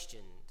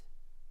questioned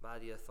by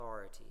the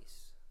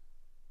authorities.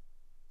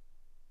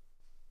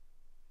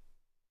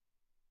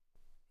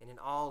 And in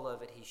all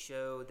of it, he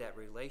showed that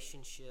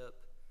relationship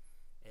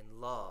and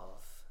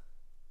love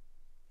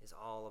is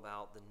all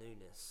about the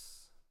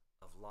newness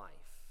of life.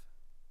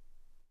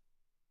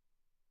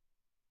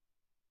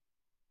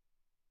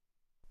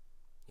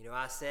 You know,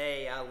 I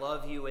say I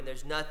love you and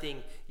there's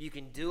nothing you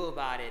can do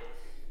about it,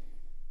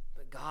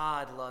 but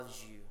God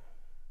loves you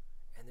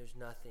and there's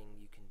nothing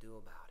you can do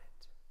about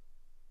it.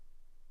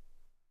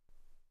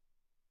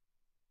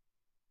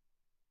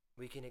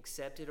 We can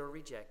accept it or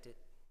reject it.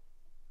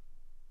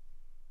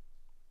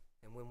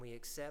 And when we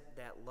accept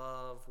that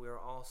love, we're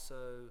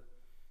also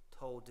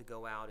told to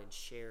go out and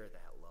share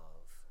that love.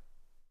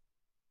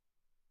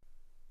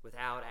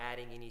 without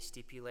adding any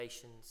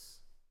stipulations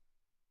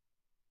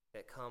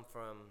that come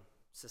from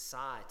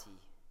society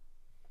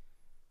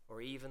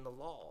or even the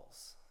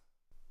laws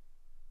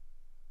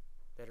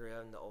that are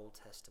in the Old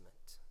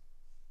Testament.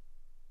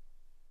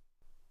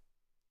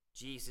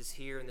 Jesus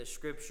here in the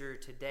scripture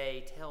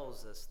today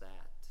tells us that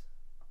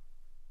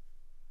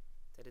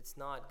it's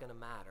not going to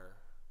matter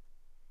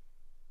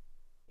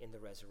in the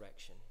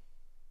resurrection.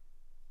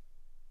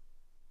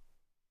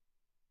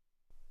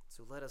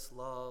 So let us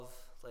love,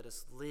 let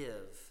us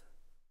live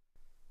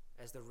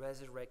as the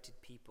resurrected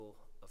people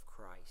of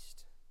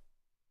Christ,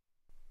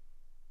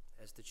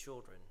 as the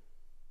children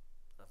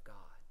of God.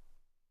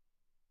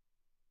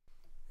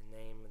 In the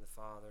name of the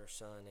Father,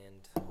 Son,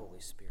 and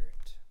Holy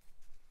Spirit.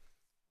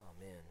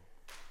 Amen.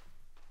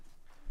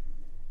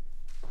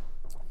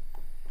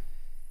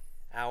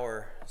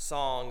 Our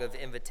song of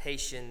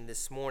invitation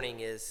this morning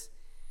is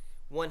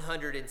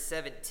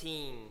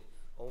 117,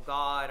 O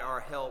God, our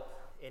help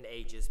in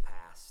ages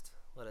past.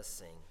 Let us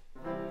sing.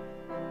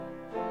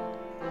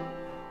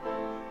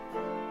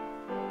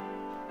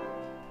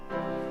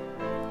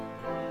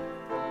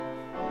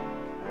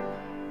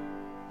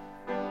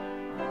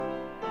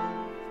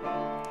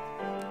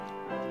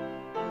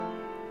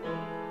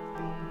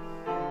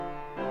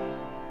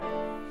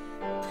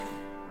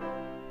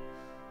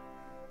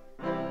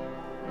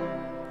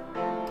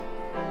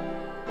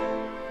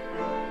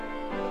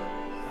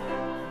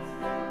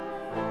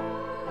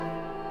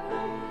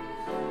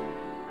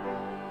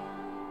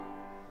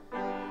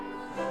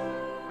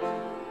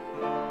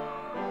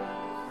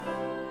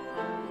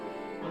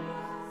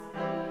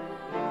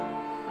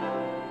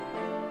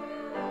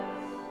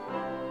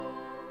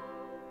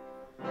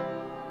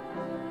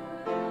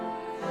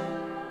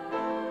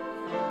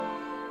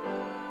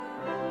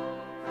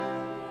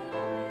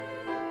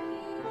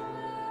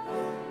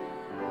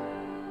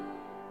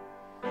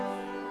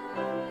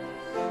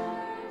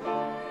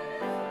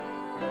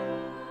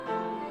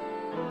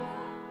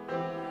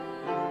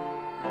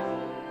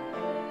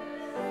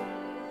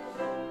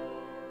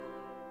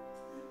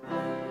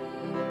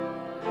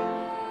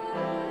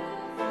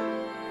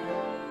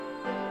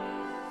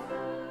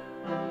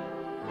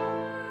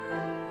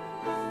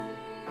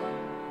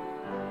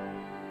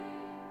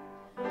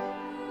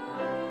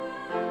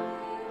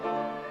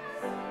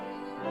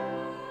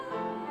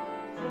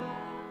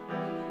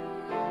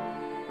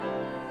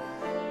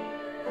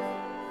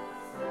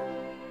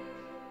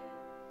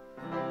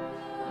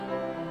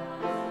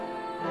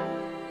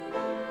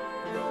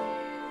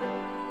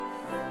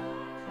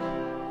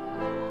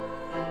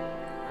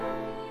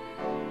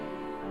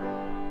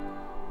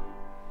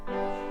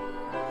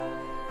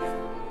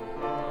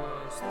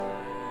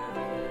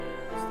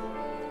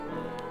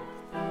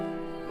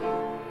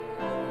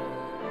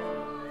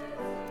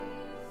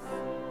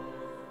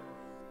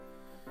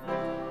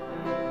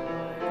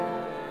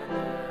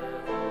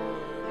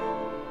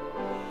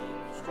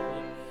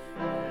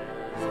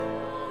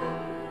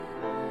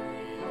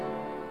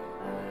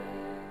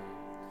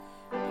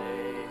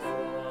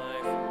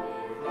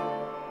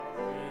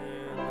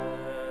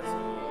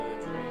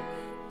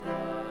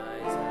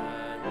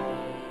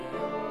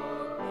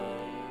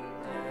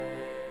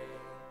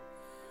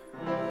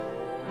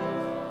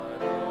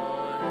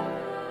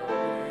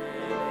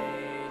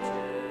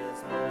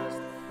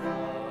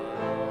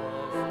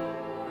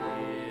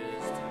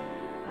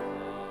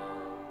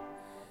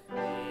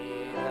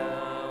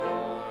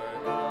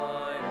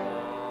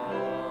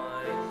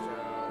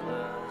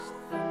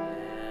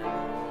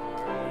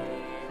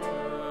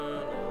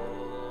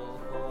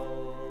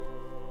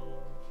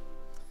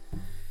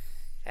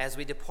 As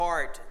we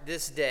depart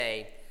this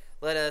day,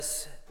 let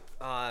us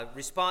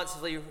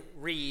responsively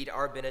read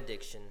our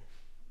benediction.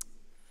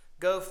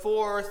 Go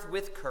forth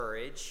with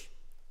courage,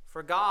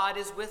 for God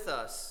is with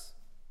us.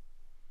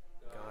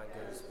 God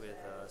goes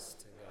with us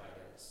to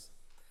guide us.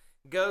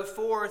 Go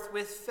forth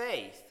with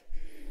faith,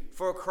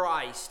 for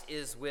Christ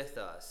is with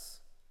us.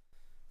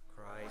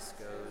 Christ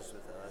goes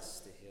with us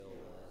to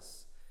heal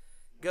us.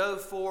 Go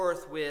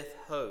forth with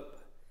hope,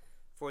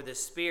 for the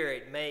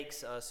Spirit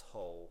makes us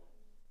whole.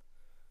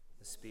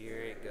 The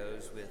Spirit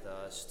goes with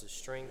us to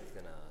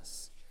strengthen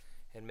us,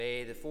 and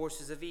may the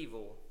forces of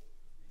evil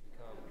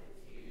become